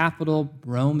 it's in the capital.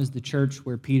 Rome is the church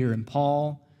where Peter and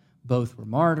Paul both were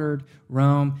martyred.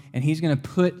 Rome, and he's going to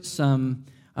put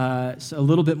a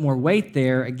little bit more weight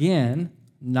there. Again,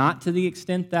 not to the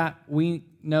extent that we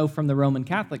know from the Roman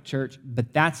Catholic Church,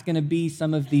 but that's going to be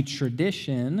some of the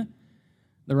tradition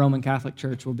the Roman Catholic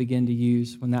Church will begin to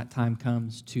use when that time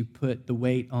comes, to put the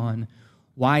weight on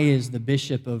why is the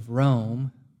Bishop of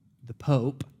Rome, the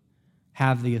Pope,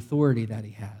 have the authority that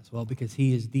he has? Well, because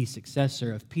he is the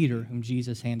successor of Peter, whom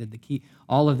Jesus handed the key.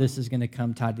 All of this is going to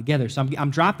come tied together. So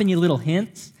I'm dropping you little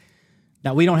hints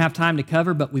that we don't have time to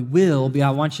cover, but we will. I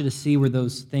want you to see where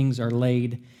those things are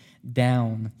laid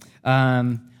down.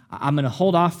 I'm going to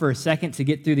hold off for a second to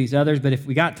get through these others, but if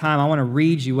we got time, I want to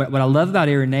read you. What I love about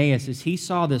Irenaeus is he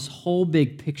saw this whole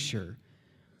big picture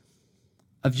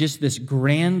of just this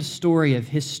grand story of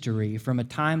history from a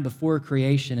time before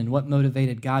creation and what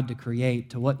motivated God to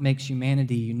create to what makes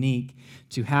humanity unique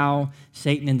to how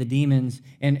Satan and the demons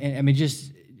and I mean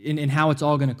just in how it's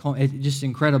all going to come. It's just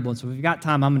incredible. And so if we've got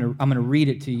time, I'm going to read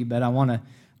it to you, but I want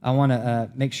to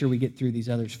make sure we get through these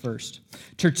others first.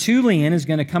 Tertullian is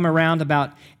going to come around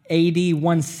about AD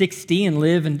 160 and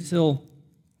live until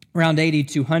around AD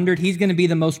 200. He's going to be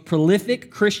the most prolific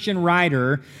Christian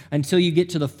writer until you get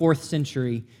to the 4th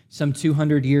century, some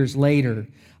 200 years later.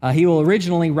 He will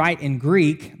originally write in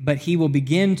Greek, but he will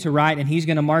begin to write, and he's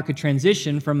going to mark a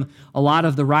transition from a lot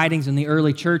of the writings in the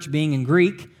early church being in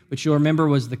Greek, which you'll remember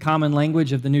was the common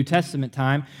language of the New Testament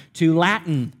time, to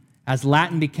Latin, as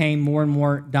Latin became more and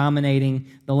more dominating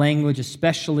the language,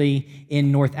 especially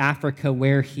in North Africa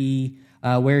where he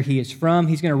is from.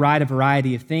 He's going to write a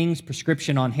variety of things,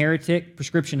 prescription of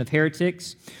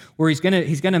heretics, where he's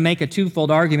going to make a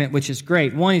twofold argument, which is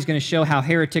great. One, he's going to show how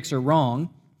heretics are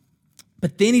wrong,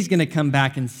 but then he's going to come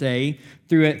back and say,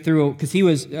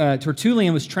 because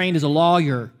Tertullian was trained as a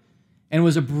lawyer and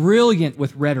was brilliant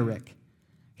with rhetoric.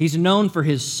 He's known for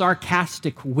his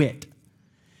sarcastic wit.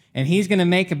 And he's going to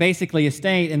make basically a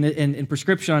statement in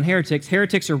prescription on heretics.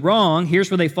 Heretics are wrong. Here's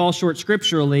where they fall short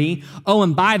scripturally. Oh,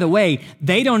 and by the way,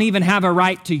 they don't even have a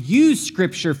right to use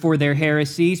Scripture for their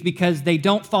heresies because they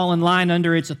don't fall in line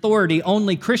under its authority.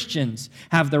 Only Christians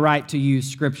have the right to use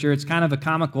Scripture. It's kind of a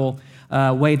comical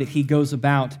way that he goes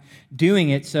about doing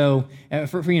it. So,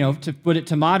 to put it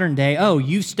to modern day, oh,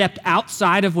 you stepped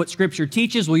outside of what Scripture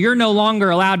teaches. Well, you're no longer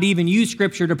allowed to even use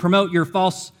Scripture to promote your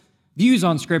false views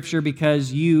on Scripture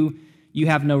because you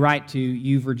have no right to.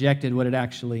 You've rejected what it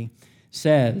actually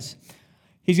says.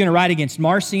 He's going to write against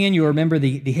Marcion. You'll remember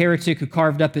the heretic who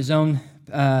carved up his own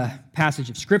passage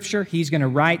of Scripture. He's going to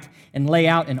write and lay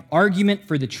out an argument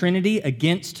for the Trinity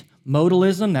against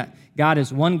modalism, that God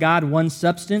is one God, one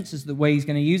substance is the way he's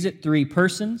going to use it, 3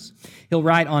 persons. He'll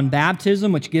write on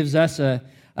baptism, which gives us an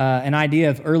idea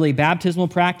of early baptismal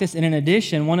practice. And in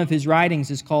addition, one of his writings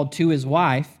is called To His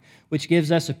Wife, which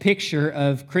gives us a picture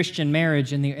of Christian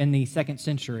marriage in the 2nd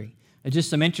century. Just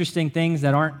some interesting things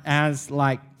that aren't as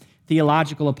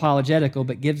theological apologetical,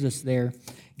 but gives us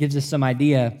some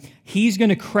idea. He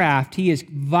is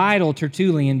vital,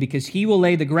 Tertullian, because he will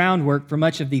lay the groundwork for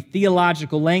much of the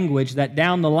theological language that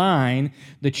down the line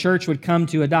the church would come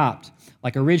to adopt,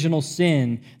 like original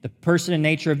sin, the person and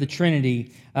nature of the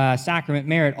Trinity, sacrament,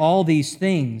 merit, all these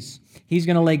things. He's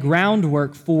going to lay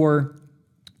groundwork for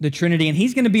the Trinity, and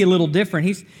he's going to be a little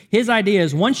different. His idea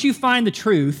is once you find the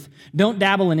truth, don't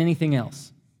dabble in anything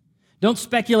else. Don't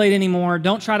speculate anymore.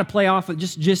 Don't try to play off it.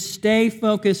 Just stay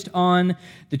focused on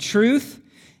the truth.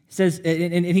 It says,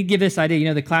 and he'd give this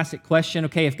idea, the classic question,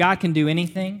 okay, if God can do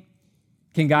anything,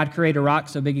 can God create a rock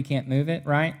so big he can't move it,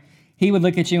 right? He would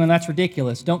look at you and that's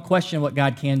ridiculous. Don't question what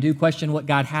God can do. Question what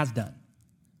God has done.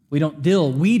 We don't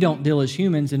deal as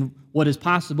humans in what is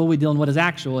possible. We deal in what is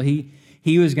actual.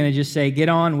 He was going to just say, get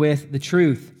on with the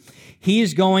truth. He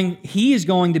is going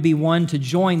to be one to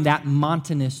join that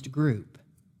Montanist group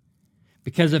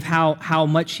because of how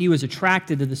much he was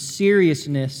attracted to the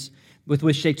seriousness with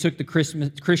which they took the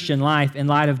Christian life in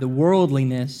light of the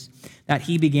worldliness that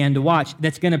he began to watch.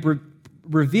 That's going to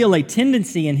reveal a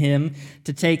tendency in him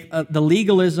to take the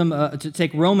legalism, to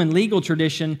take Roman legal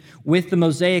tradition with the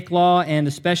Mosaic law and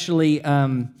especially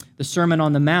the Sermon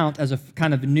on the Mount as a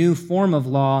kind of new form of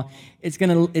law. It's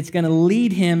going to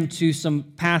lead him to some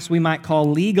past we might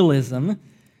call legalism,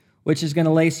 which is going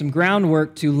to lay some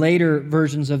groundwork to later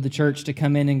versions of the church to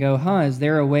come in and go, is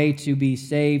there a way to be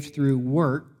saved through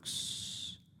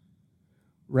works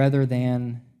rather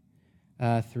than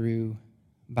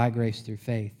by grace through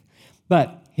faith?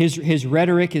 But his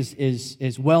rhetoric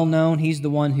is well known. He's the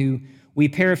one who we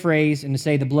paraphrase and to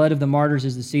say the blood of the martyrs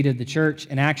is the seed of the church.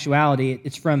 In actuality,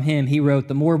 it's from him. He wrote,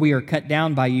 the more we are cut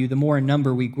down by you, the more in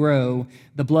number we grow.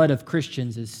 The blood of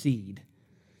Christians is seed.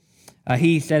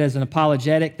 He said as an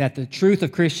apologetic that the truth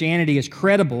of Christianity is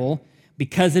credible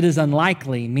because it is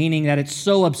unlikely, meaning that it's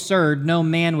so absurd no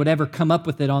man would ever come up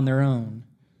with it on their own.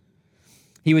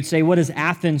 He would say, what has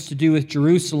Athens to do with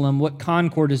Jerusalem? What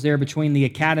concord is there between the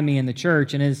academy and the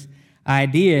church? And his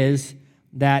idea is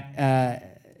that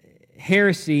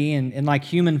heresy and like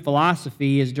human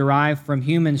philosophy is derived from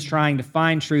humans trying to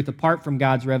find truth apart from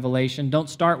God's revelation. Don't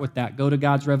start with that. Go to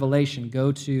God's revelation.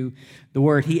 Go to the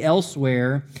Word. He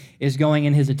elsewhere is going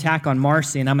in his attack on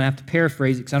Marcion. I'm going to have to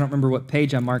paraphrase it because I don't remember what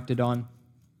page I marked it on.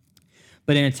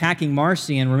 But in attacking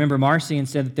Marcion, remember Marcion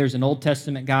said that there's an Old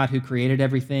Testament God who created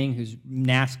everything, who's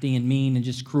nasty and mean and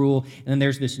just cruel. And then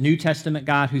there's this New Testament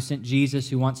God who sent Jesus,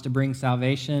 who wants to bring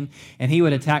salvation. And he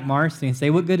would attack Marcion and say,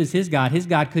 what good is his God? His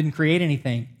God couldn't create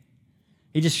anything.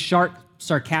 He just sharp,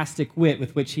 sarcastic wit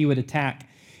with which he would attack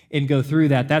and go through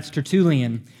that. That's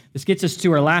Tertullian. This gets us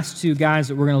to our last two guys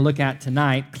that we're going to look at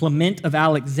tonight. Clement of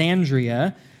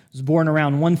Alexandria was born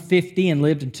around 150 and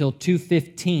lived until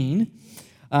 215.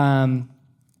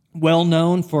 Well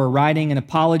known for writing an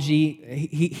apology.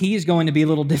 He is going to be a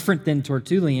little different than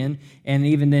Tertullian and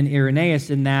even than Irenaeus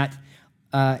in that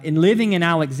in living in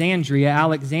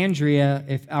Alexandria,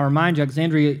 if I remind you,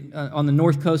 Alexandria on the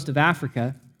north coast of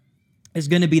Africa is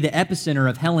going to be the epicenter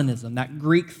of Hellenism, that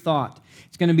Greek thought.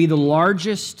 It's going to be the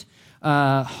largest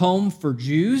home for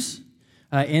Jews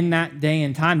in that day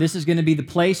and time. This is going to be the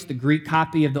place, the Greek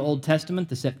copy of the Old Testament,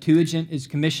 the Septuagint, is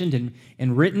commissioned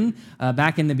and written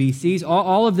back in the BCs.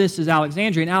 All of this is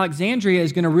Alexandria, and Alexandria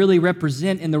is going to really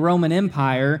represent in the Roman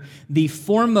Empire the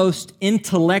foremost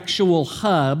intellectual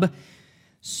hub,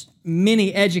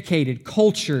 many educated,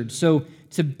 cultured. So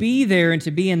to be there and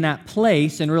to be in that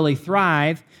place and really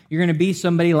thrive, you're going to be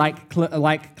somebody like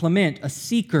Clement, a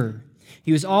seeker.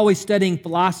 He was always studying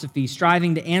philosophy,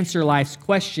 striving to answer life's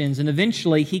questions, and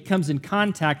eventually he comes in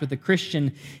contact with a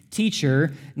Christian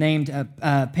teacher named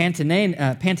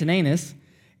Pantaenus,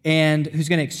 and who's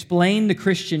going to explain the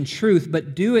Christian truth,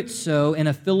 but do it so in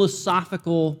a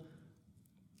philosophical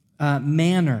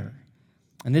manner.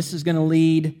 And this is going to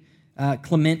lead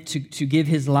Clement to give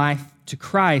his life to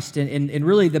Christ. And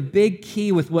really the big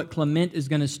key with what Clement is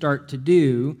going to start to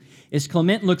do is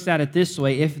Clement looks at it this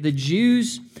way. If the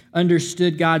Jews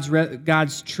understood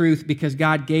God's truth because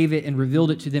God gave it and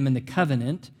revealed it to them in the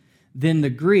covenant, then the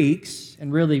Greeks,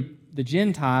 and really the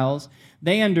Gentiles,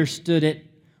 they understood it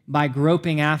by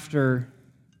groping after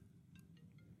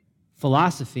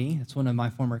philosophy. That's one of my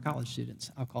former college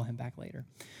students. I'll call him back later.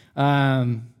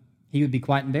 He would be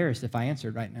quite embarrassed if I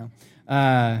answered right now.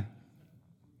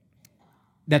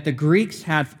 That the Greeks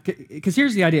had, because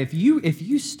here's the idea. If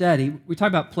you study, we talked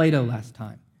about Plato last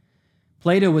time.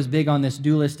 Plato was big on this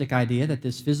dualistic idea that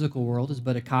this physical world is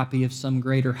but a copy of some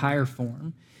greater, higher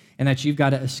form, and that you've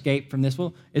got to escape from this.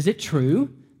 Well, is it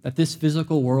true that this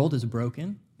physical world is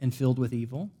broken and filled with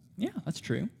evil? Yeah, that's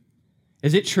true.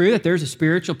 Is it true that there's a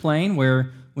spiritual plane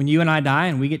where when you and I die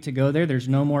and we get to go there, there's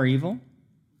no more evil?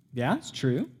 Yeah, it's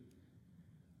true.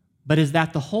 But is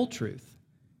that the whole truth?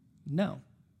 No.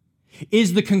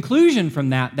 Is the conclusion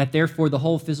from that therefore the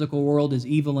whole physical world is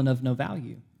evil and of no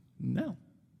value? No.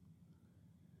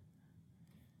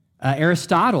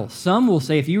 Aristotle, some will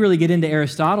say, if you really get into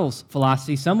Aristotle's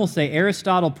philosophy, some will say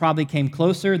Aristotle probably came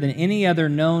closer than any other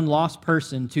known lost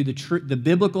person to the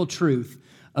biblical truth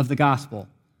of the gospel.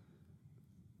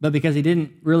 But because he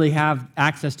didn't really have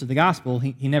access to the gospel,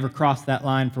 he never crossed that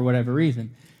line for whatever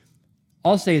reason.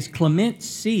 All I'll say is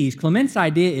Clement's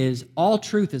idea is all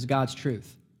truth is God's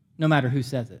truth, no matter who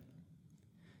says it.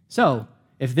 So,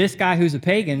 if this guy who's a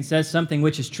pagan says something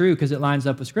which is true because it lines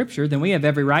up with Scripture, then we have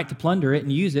every right to plunder it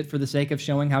and use it for the sake of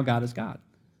showing how God is God.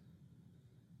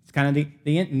 It's kind of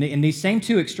and these same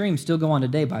two extremes still go on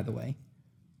today, by the way.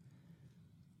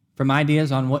 From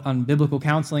ideas on biblical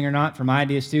counseling or not, from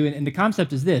ideas too. And the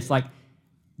concept is this,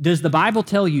 does the Bible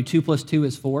tell you 2 + 2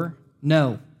 is 4?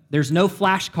 No. There's no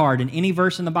flashcard in any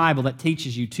verse in the Bible that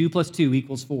teaches you 2 +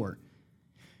 2 = 4.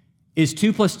 Does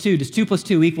 2 +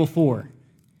 2 equal 4?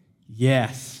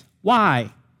 Yes.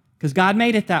 Why? Because God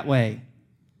made it that way.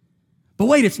 But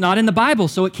wait, it's not in the Bible,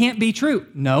 so it can't be true.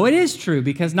 No, it is true,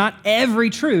 because not every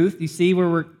truth, you see where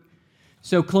we're...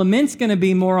 So Clement's going to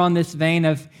be more on this vein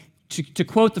of, to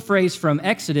quote the phrase from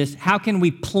Exodus, how can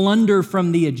we plunder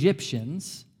from the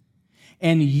Egyptians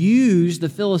and use the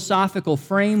philosophical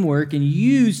framework and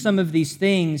use some of these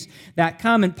things that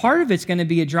come, and part of it's going to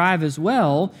be a drive as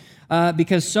well,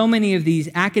 because so many of these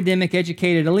academic,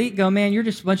 educated elite go, man, you're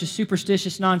just a bunch of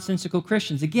superstitious, nonsensical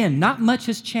Christians. Again, not much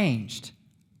has changed.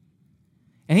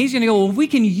 And he's going to go, well, if we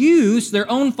can use their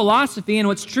own philosophy and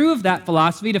what's true of that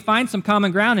philosophy to find some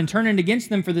common ground and turn it against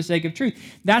them for the sake of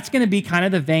truth, that's going to be kind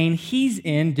of the vein he's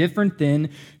in, different than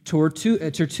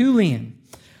Tertullian.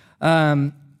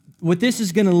 What this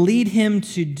is going to lead him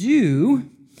to do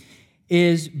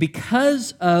is,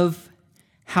 because of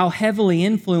how heavily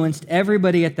influenced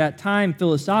everybody at that time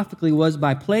philosophically was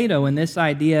by Plato and this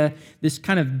idea, this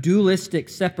kind of dualistic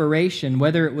separation,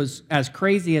 whether it was as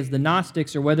crazy as the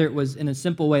Gnostics or whether it was in a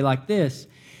simple way like this,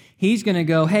 he's going to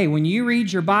go, hey, when you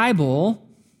read your Bible,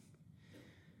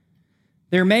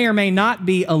 there may or may not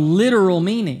be a literal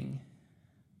meaning,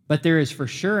 but there is for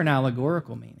sure an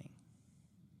allegorical meaning.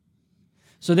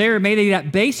 So there may be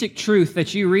that basic truth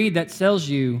that you read that tells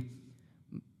you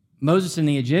Moses and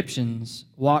the Egyptians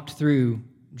walked through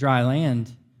dry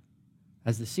land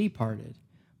as the sea parted.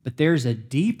 But there's a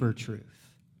deeper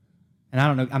truth. And I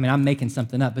don't know, I'm making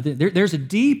something up, but there's a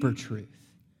deeper truth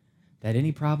that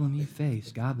any problem you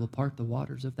face, God will part the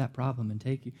waters of that problem and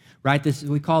take you. Right? This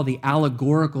we call the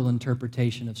allegorical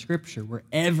interpretation of Scripture, where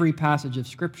every passage of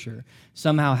Scripture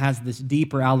somehow has this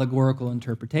deeper allegorical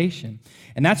interpretation.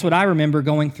 And that's what I remember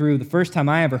going through the first time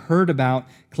I ever heard about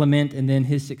Clement and then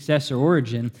his successor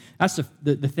Origen. That's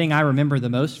the thing I remember the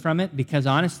most from it, because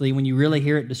honestly, when you really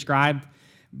hear it described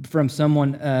from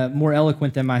someone more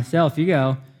eloquent than myself, you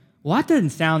go, well, that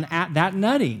doesn't sound that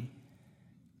nutty.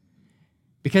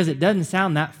 Because it doesn't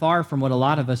sound that far from what a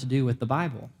lot of us do with the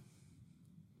Bible.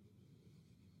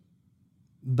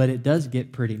 But it does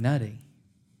get pretty nutty.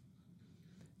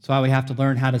 That's why we have to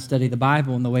learn how to study the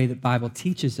Bible in the way that the Bible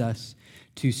teaches us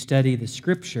to study the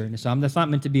Scripture. And so that's not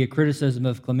meant to be a criticism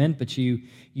of Clement, but you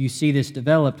see this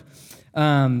develop.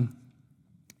 By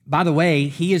the way,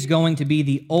 he is going to be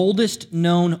the oldest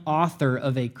known author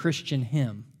of a Christian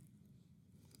hymn,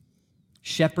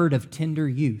 Shepherd of Tender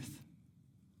Youth.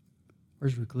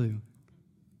 Where's Reclus?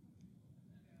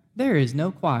 There is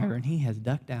no choir, and he has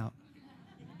ducked out.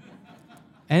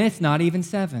 And it's not even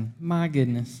 7. My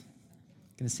goodness.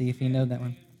 Gonna see if you know that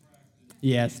one.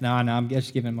 Yes, no, I know. I'm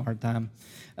just giving him a hard time.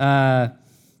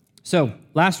 So,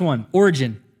 last one,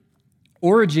 Origen.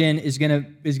 Origen is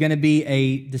gonna be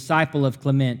a disciple of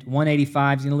Clement.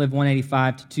 185. He's gonna live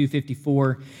 185 to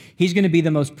 254. He's gonna be the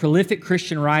most prolific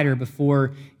Christian writer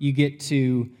before you get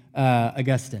to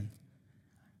Augustine.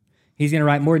 He's going to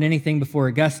write more than anything before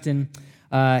Augustine.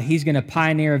 He's going to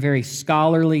pioneer a very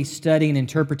scholarly study and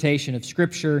interpretation of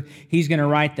Scripture. He's going to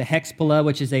write the Hexapla,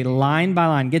 which is a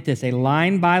line-by-line, get this, a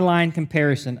line-by-line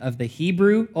comparison of the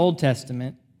Hebrew Old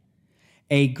Testament,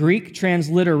 a Greek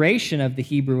transliteration of the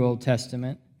Hebrew Old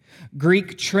Testament,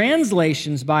 Greek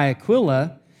translations by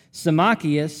Aquila,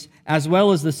 Symmachus, as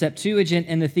well as the Septuagint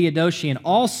and the Theodotian,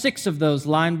 all 6 of those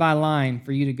line by line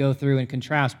for you to go through and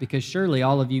contrast, because surely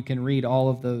all of you can read all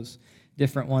of those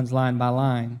different ones line by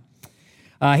line.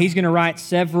 He's going to write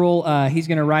several. He's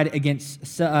going to write against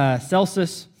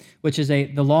Celsus, which is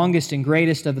the longest and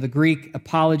greatest of the Greek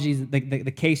apologies,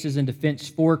 the cases in defense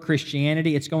for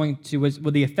Christianity. It's going to,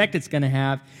 with the effect it's going to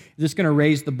have, is it's going to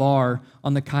raise the bar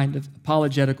on the kind of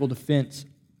apologetical defense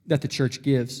that the church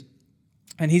gives.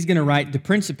 And he's going to write De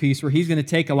Principiis, where he's going to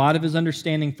take a lot of his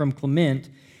understanding from Clement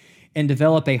and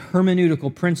develop a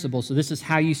hermeneutical principle. So this is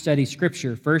how you study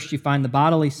Scripture. First, you find the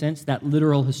bodily sense, that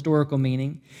literal historical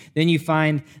meaning. Then you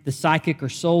find the psychic or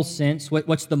soul sense,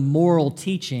 what's the moral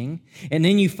teaching. And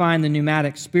then you find the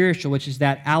pneumatic spiritual, which is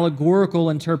that allegorical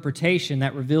interpretation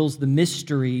that reveals the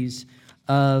mysteries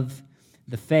of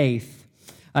the faith.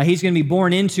 He's going to be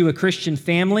born into a Christian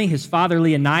family. His father,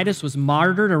 Leonidas, was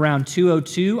martyred around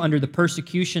 202 under the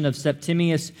persecution of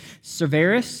Septimius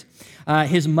Severus.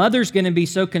 His mother's going to be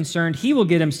so concerned he will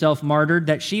get himself martyred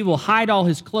that she will hide all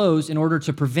his clothes in order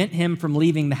to prevent him from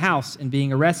leaving the house and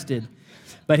being arrested.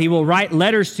 But he will write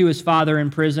letters to his father in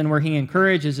prison where he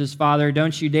encourages his father,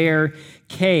 don't you dare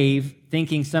cave,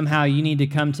 thinking somehow you need to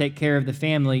come take care of the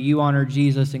family. You honor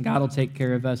Jesus and God will take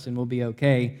care of us and we'll be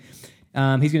okay.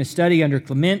 He's going to study under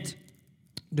Clement,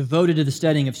 devoted to the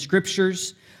studying of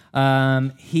Scriptures.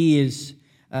 He is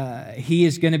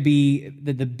going to be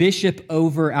the bishop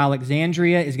over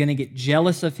Alexandria, is going to get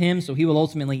jealous of him, so he will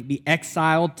ultimately be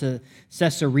exiled to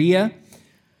Caesarea.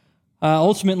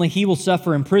 Ultimately, he will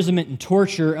suffer imprisonment and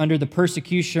torture under the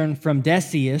persecution from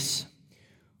Decius,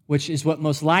 which is what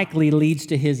most likely leads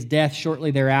to his death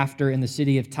shortly thereafter in the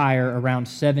city of Tyre, around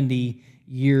 70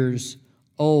 years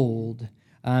old.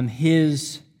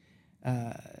 This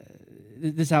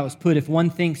is how it's put. If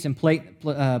one thinks in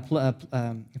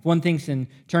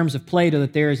terms of Plato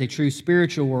that there is a true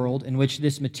spiritual world in which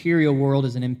this material world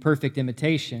is an imperfect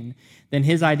imitation, then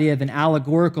his idea of an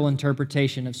allegorical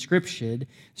interpretation of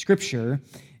Scripture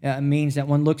means that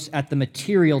one looks at the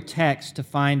material text to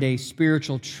find a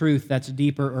spiritual truth that's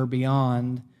deeper or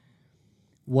beyond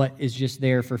what is just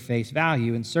there for face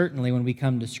value. And certainly when we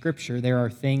come to Scripture, there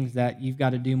are things that you've got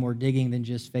to do more digging than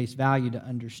just face value to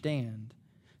understand.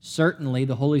 Certainly,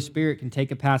 the Holy Spirit can take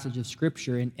a passage of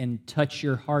Scripture and touch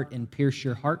your heart and pierce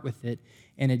your heart with it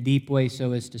in a deep way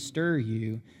so as to stir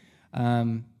you.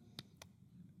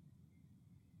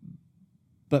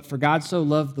 But for God so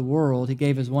loved the world, He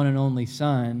gave His one and only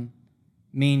Son,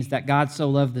 means that God so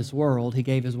loved this world, He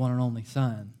gave His one and only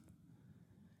Son.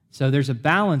 So there's a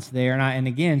balance there,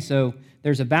 so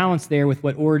there's a balance there with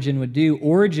what Origen would do.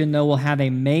 Origen, though, will have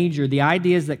the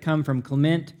ideas that come from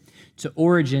Clement to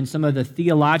Origen, some of the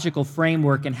theological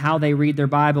framework and how they read their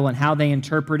Bible and how they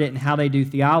interpret it and how they do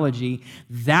theology,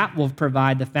 that will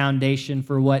provide the foundation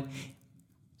for what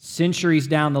centuries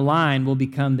down the line will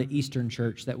become the Eastern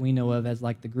Church that we know of as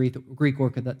like the Greek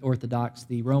Orthodox,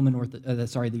 the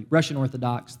the Russian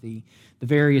Orthodox, the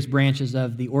various branches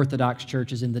of the Orthodox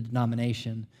churches in the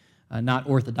denomination, not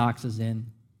Orthodox as in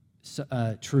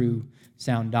true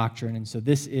sound doctrine. And so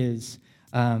this is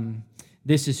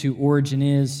who Origen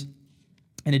is.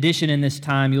 In addition, in this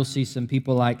time, you'll see some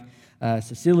people like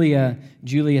Cecilia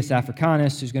Julius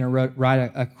Africanus, who's going to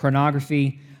write a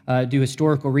chronography, do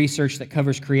historical research that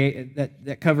covers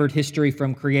that covered history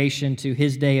from creation to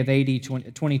his day of AD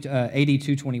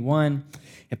 221.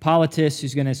 Hippolytus,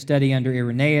 who's going to study under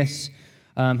Irenaeus,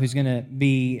 who's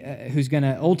going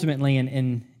to ultimately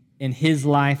in his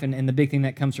life, and the big thing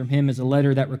that comes from him is a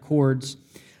letter that records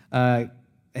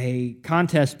a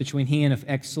contest between he and an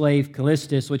ex-slave,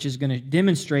 Callistus, which is going to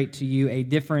demonstrate to you a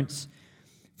difference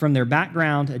from their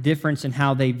background, a difference in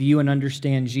how they view and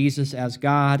understand Jesus as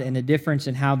God, and a difference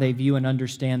in how they view and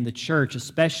understand the church,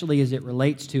 especially as it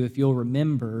relates to, if you'll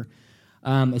remember,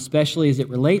 especially as it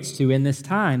relates to, in this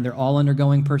time, they're all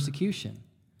undergoing persecution.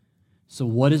 So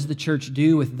what does the church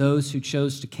do with those who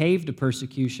chose to cave to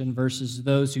persecution versus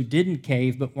those who didn't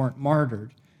cave but weren't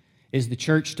martyred? Is the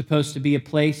church supposed to be a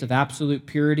place of absolute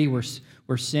purity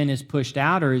where sin is pushed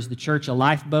out, or is the church a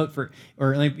lifeboat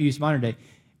or let me use modern day,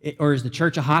 or is the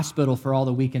church a hospital for all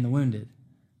the weak and the wounded?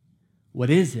 What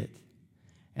is it?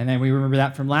 And then we remember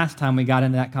that from last time we got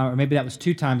into that, or maybe that was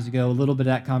 2 times ago, a little bit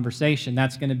of that conversation.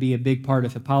 That's going to be a big part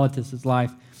of Hippolytus'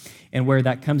 life and where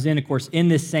that comes in. Of course, in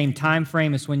this same time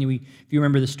frame is when if you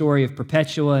remember the story of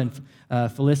Perpetua and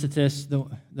Felicitas,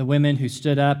 the women who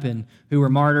stood up and who were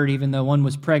martyred, even though one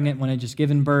was pregnant, one had just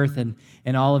given birth, and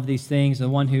all of these things. The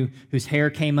one whose hair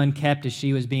came unkept as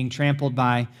she was being trampled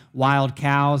by wild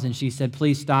cows, and she said,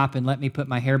 "Please stop and let me put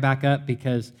my hair back up,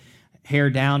 because hair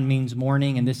down means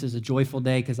mourning, and this is a joyful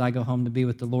day because I go home to be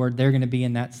with the Lord." They're going to be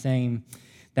in that same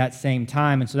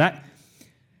time. And so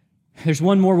there's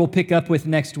one more we'll pick up with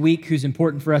next week who's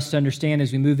important for us to understand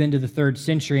as we move into the 3rd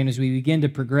century and as we begin to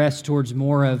progress towards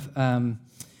more of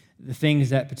the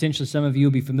things that potentially some of you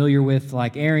will be familiar with,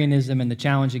 like Arianism and the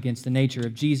challenge against the nature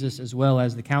of Jesus, as well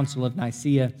as the Council of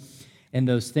Nicaea and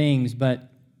those things.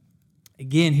 But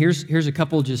again, here's a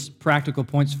couple just practical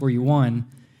points for you. One,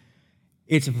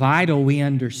 it's vital we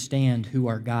understand who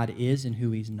our God is and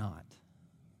who He's not.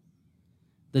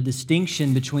 The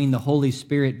distinction between the Holy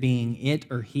Spirit being it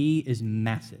or He is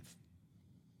massive.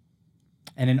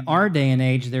 And in our day and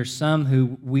age, there's some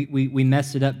who we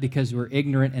mess it up because we're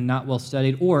ignorant and not well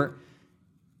studied or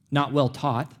not well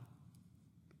taught,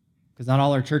 because not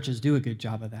all our churches do a good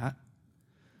job of that.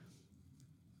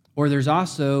 Or there's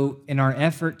also, in our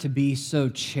effort to be so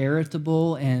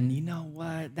charitable and, you know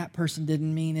what, that person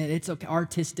didn't mean it, it's okay,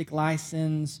 artistic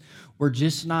license, we're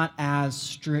just not as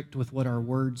strict with what our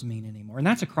words mean anymore. And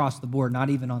that's across the board, not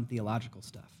even on theological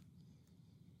stuff.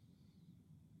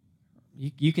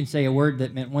 You can say a word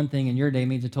that meant one thing in your day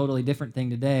means a totally different thing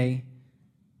today,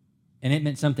 and it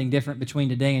meant something different between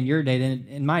today and your day than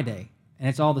in my day, and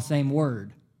it's all the same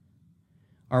word.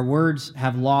 Our words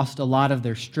have lost a lot of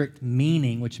their strict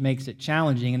meaning, which makes it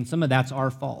challenging, and some of that's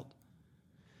our fault.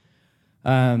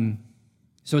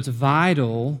 So it's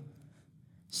vital.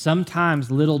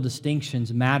 Sometimes little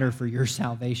distinctions matter for your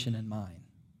salvation and mine.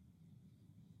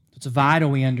 It's vital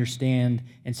we understand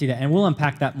and see that, and we'll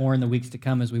unpack that more in the weeks to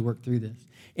come as we work through this.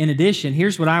 In addition,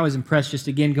 here's what I was impressed just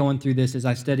again going through this as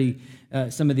I study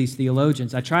some of these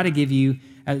theologians. I try to give you,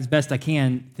 as best I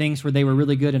can, things where they were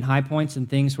really good and high points and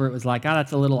things where it was like,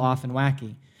 that's a little off and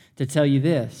wacky. To tell you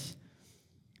this,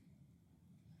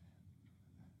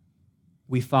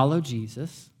 we follow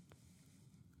Jesus,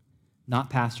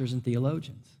 not pastors and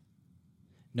theologians.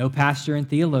 No pastor and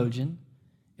theologian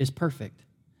is perfect.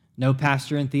 No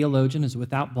pastor and theologian is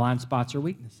without blind spots or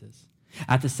weaknesses.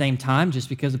 At the same time, just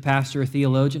because a pastor or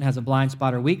theologian has a blind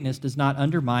spot or weakness does not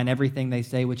undermine everything they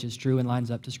say which is true and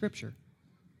lines up to Scripture.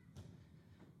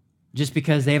 Just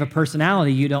because they have a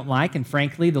personality you don't like, and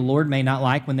frankly, the Lord may not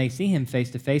like when they see Him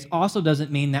face to face, also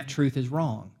doesn't mean that truth is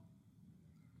wrong.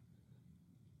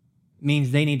 It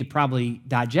means they need to probably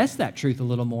digest that truth a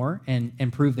little more and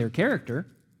improve their character.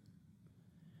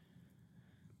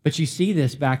 But you see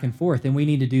this back and forth, and we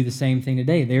need to do the same thing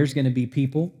today. There's going to be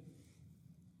people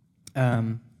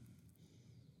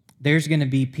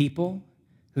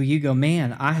who you go,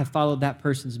 man, I have followed that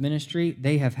person's ministry.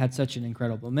 They have had such an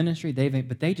incredible ministry.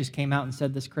 But they just came out and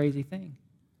said this crazy thing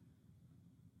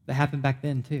that happened back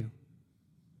then too.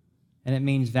 And it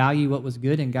means value what was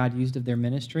good and God used of their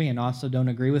ministry, and also don't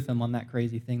agree with them on that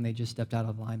crazy thing they just stepped out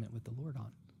of alignment with the Lord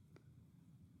on.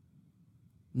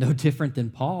 No different than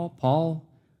Paul. Paul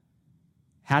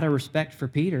had a respect for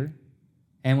Peter,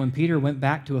 and when Peter went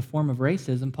back to a form of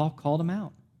racism, Paul called him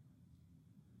out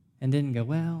and didn't go,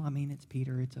 well, I mean, it's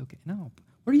Peter, it's okay. No,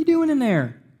 what are you doing in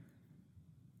there?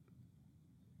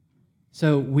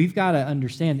 So we've got to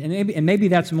understand, and maybe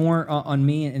that's more on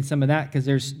me and some of that, because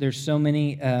there's so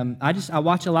many. I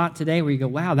watch a lot today where you go,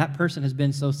 wow, that person has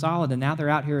been so solid, and now they're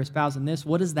out here espousing this.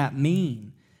 What does that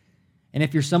mean? And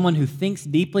if you're someone who thinks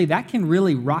deeply, that can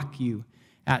really rock you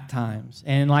at times.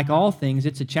 And like all things,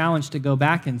 it's a challenge to go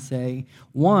back and say,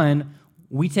 one,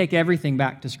 we take everything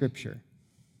back to Scripture.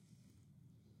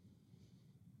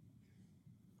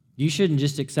 You shouldn't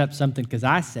just accept something because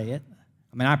I say it.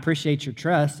 I mean, I appreciate your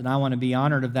trust, and I want to be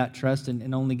honored of that trust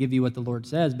and only give you what the Lord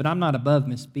says, but I'm not above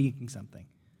misspeaking something,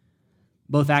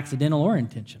 both accidental or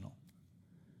intentional.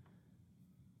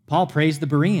 Paul praised the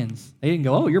Bereans. They didn't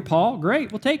go, oh, you're Paul?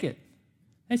 Great, we'll take it.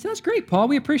 They said, that's great, Paul.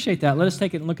 We appreciate that. Let us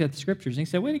take it and look at the Scriptures. And he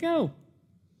said, way to go. And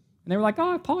they were like,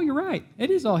 oh, Paul, you're right.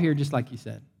 It is all here just like you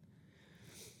said.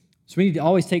 So we need to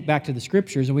always take back to the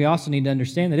Scriptures, and we also need to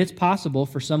understand that it's possible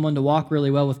for someone to walk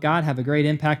really well with God, have a great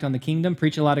impact on the kingdom,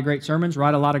 preach a lot of great sermons,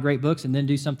 write a lot of great books, and then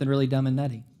do something really dumb and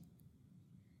nutty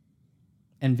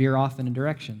and veer off in a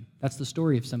direction. That's the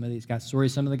story of some of these guys. Story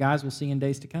of some of the guys we'll see in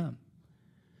days to come.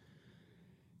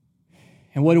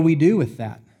 And what do we do with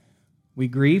that? We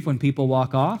grieve when people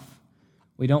walk off.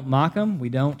 We don't mock them. We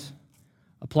don't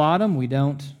applaud them.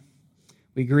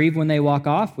 We grieve when they walk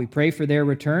off. We pray for their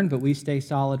return, but we stay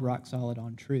solid, rock solid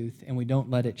on truth, and we don't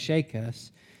let it shake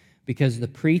us, because the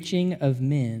preaching of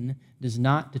men does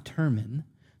not determine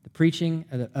the preaching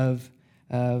of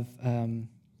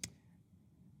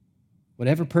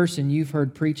whatever person you've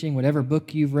heard preaching, whatever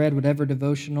book you've read, whatever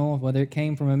devotional, whether it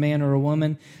came from a man or a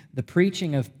woman, the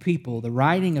preaching of people, the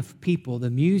writing of people, the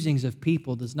musings of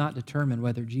people does not determine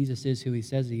whether Jesus is who he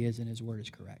says he is and his word is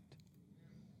correct.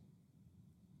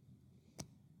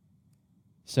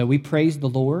 So we praise the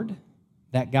Lord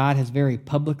that God has very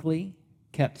publicly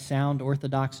kept sound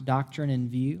Orthodox doctrine in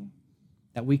view,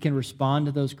 that we can respond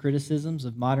to those criticisms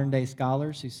of modern-day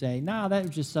scholars who say, no, that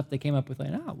was just stuff they came up with.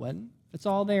 No, it wasn't. It's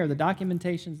all there. The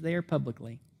documentation's there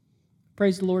publicly.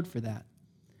 Praise the Lord for that.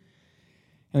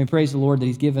 And we praise the Lord that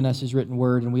he's given us his written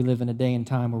word, and we live in a day and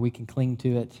time where we can cling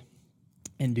to it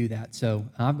and do that. So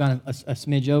I've gone a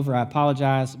smidge over. I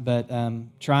apologize, but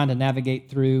trying to navigate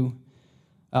through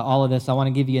all of this, I want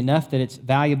to give you enough that it's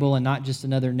valuable and not just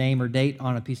another name or date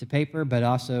on a piece of paper, but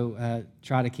also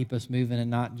try to keep us moving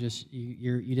and not just,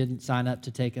 you didn't sign up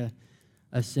to take a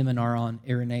seminar on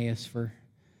Irenaeus for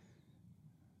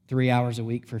 3 hours a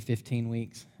week for 15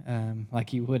 weeks,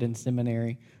 like you would in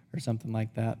seminary or something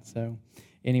like that. So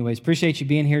anyways, appreciate you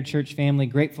being here, church family.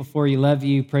 Grateful for you, love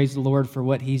you. Praise the Lord for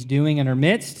what he's doing in our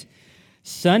midst.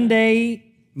 Sunday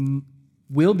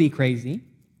will be crazy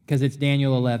because it's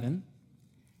Daniel 11.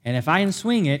 And if I can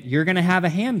swing it, you're going to have a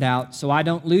handout so I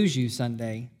don't lose you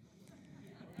Sunday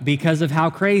because of how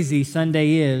crazy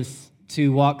Sunday is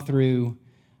to walk through,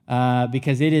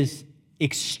 because it is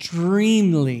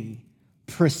extremely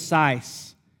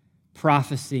precise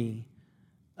prophecy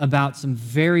about some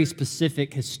very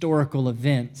specific historical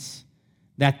events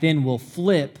that then will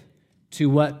flip to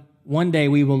what one day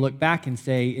we will look back and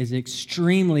say is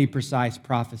extremely precise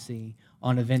prophecy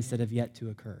on events that have yet to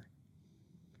occur.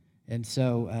 And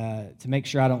so to make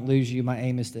sure I don't lose you, my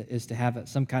aim is to have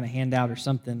some kind of handout or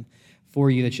something for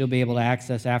you that you'll be able to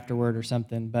access afterward or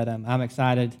something. But I'm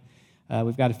excited.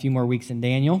 We've got a few more weeks in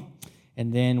Daniel,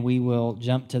 and then we will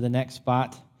jump to the next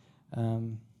spot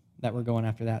that we're going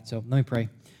after that. So let me pray.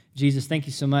 Jesus, thank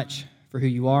you so much for who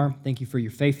you are. Thank you for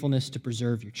your faithfulness to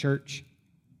preserve your church.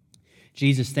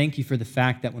 Jesus, thank you for the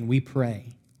fact that when we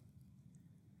pray,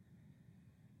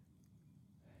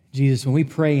 Jesus, when we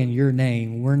pray in your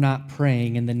name, we're not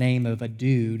praying in the name of a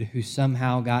dude who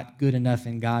somehow got good enough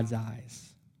in God's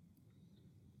eyes.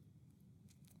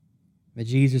 But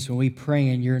Jesus, when we pray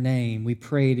in your name, we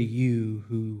pray to you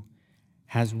who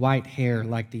has white hair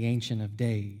like the Ancient of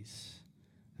Days,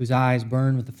 whose eyes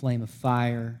burn with the flame of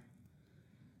fire,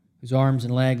 whose arms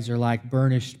and legs are like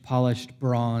burnished, polished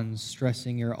bronze,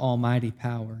 stressing your almighty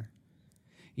power.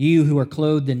 You who are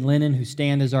clothed in linen, who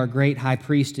stand as our great high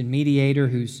priest and mediator,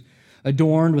 who's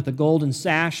adorned with a golden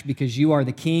sash because you are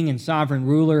the king and sovereign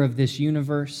ruler of this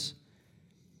universe,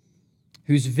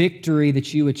 whose victory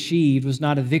that you achieved was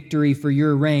not a victory for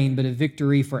your reign, but a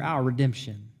victory for our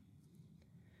redemption.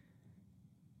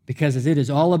 Because as it is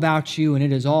all about you and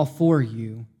it is all for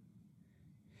you,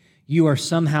 you are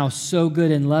somehow so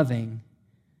good and loving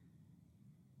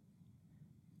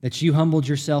that you humbled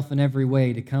yourself in every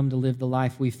way to come to live the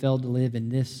life we failed to live in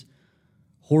this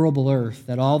horrible earth,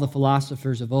 that all the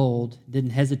philosophers of old didn't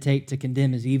hesitate to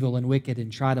condemn as evil and wicked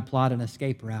and try to plot an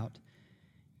escape route.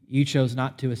 You chose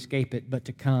not to escape it, but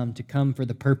to come for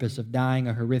the purpose of dying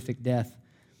a horrific death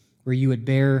where you would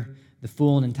bear the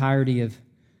full and entirety of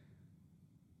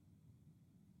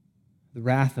the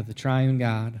wrath of the triune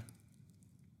God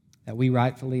that we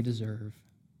rightfully deserve.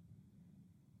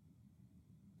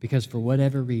 Because for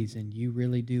whatever reason, you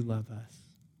really do love us.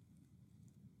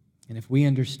 And if we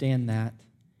understand that,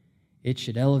 it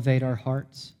should elevate our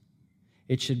hearts.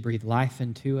 It should breathe life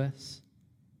into us,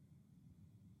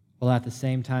 while at the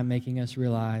same time making us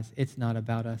realize it's not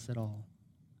about us at all.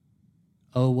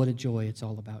 Oh, what a joy it's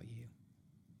all about you.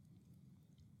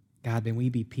 God, may we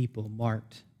be people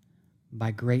marked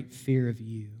by great fear of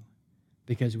you,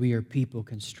 because we are people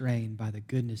constrained by the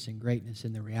goodness and greatness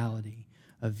and the reality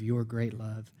of your great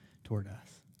love toward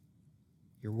us.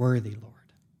 You're worthy, Lord.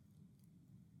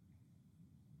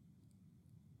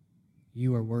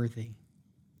 You are worthy.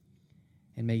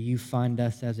 And may you find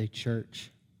us as a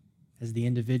church, as the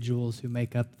individuals who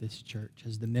make up this church,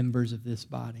 as the members of this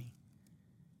body.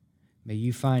 May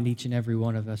you find each and every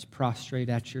one of us prostrate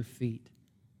at your feet,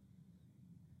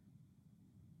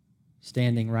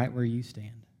 standing right where you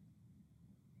stand.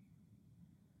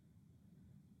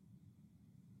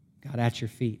 God, at your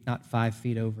feet, not 5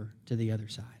 feet over to the other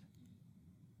side.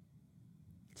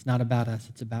 It's not about us,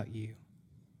 it's about you.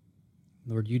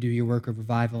 Lord, you do your work of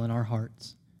revival in our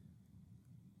hearts.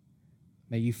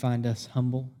 May you find us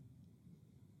humble.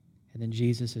 And then,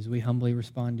 Jesus, as we humbly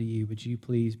respond to you, would you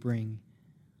please bring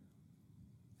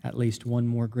at least one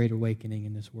more great awakening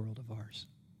in this world of ours?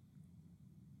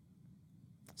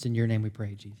 It's in your name we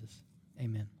pray, Jesus.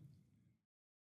 Amen.